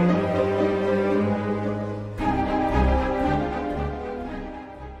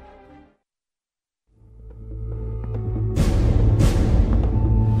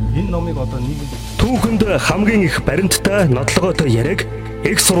 Номыг одоо нийгэм түүхэнд хамгийн их баримттай нотлогоотой яриаг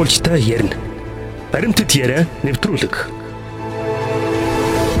их сурвалжтай ярина. Баримтат яриа нэвтрүүлэг.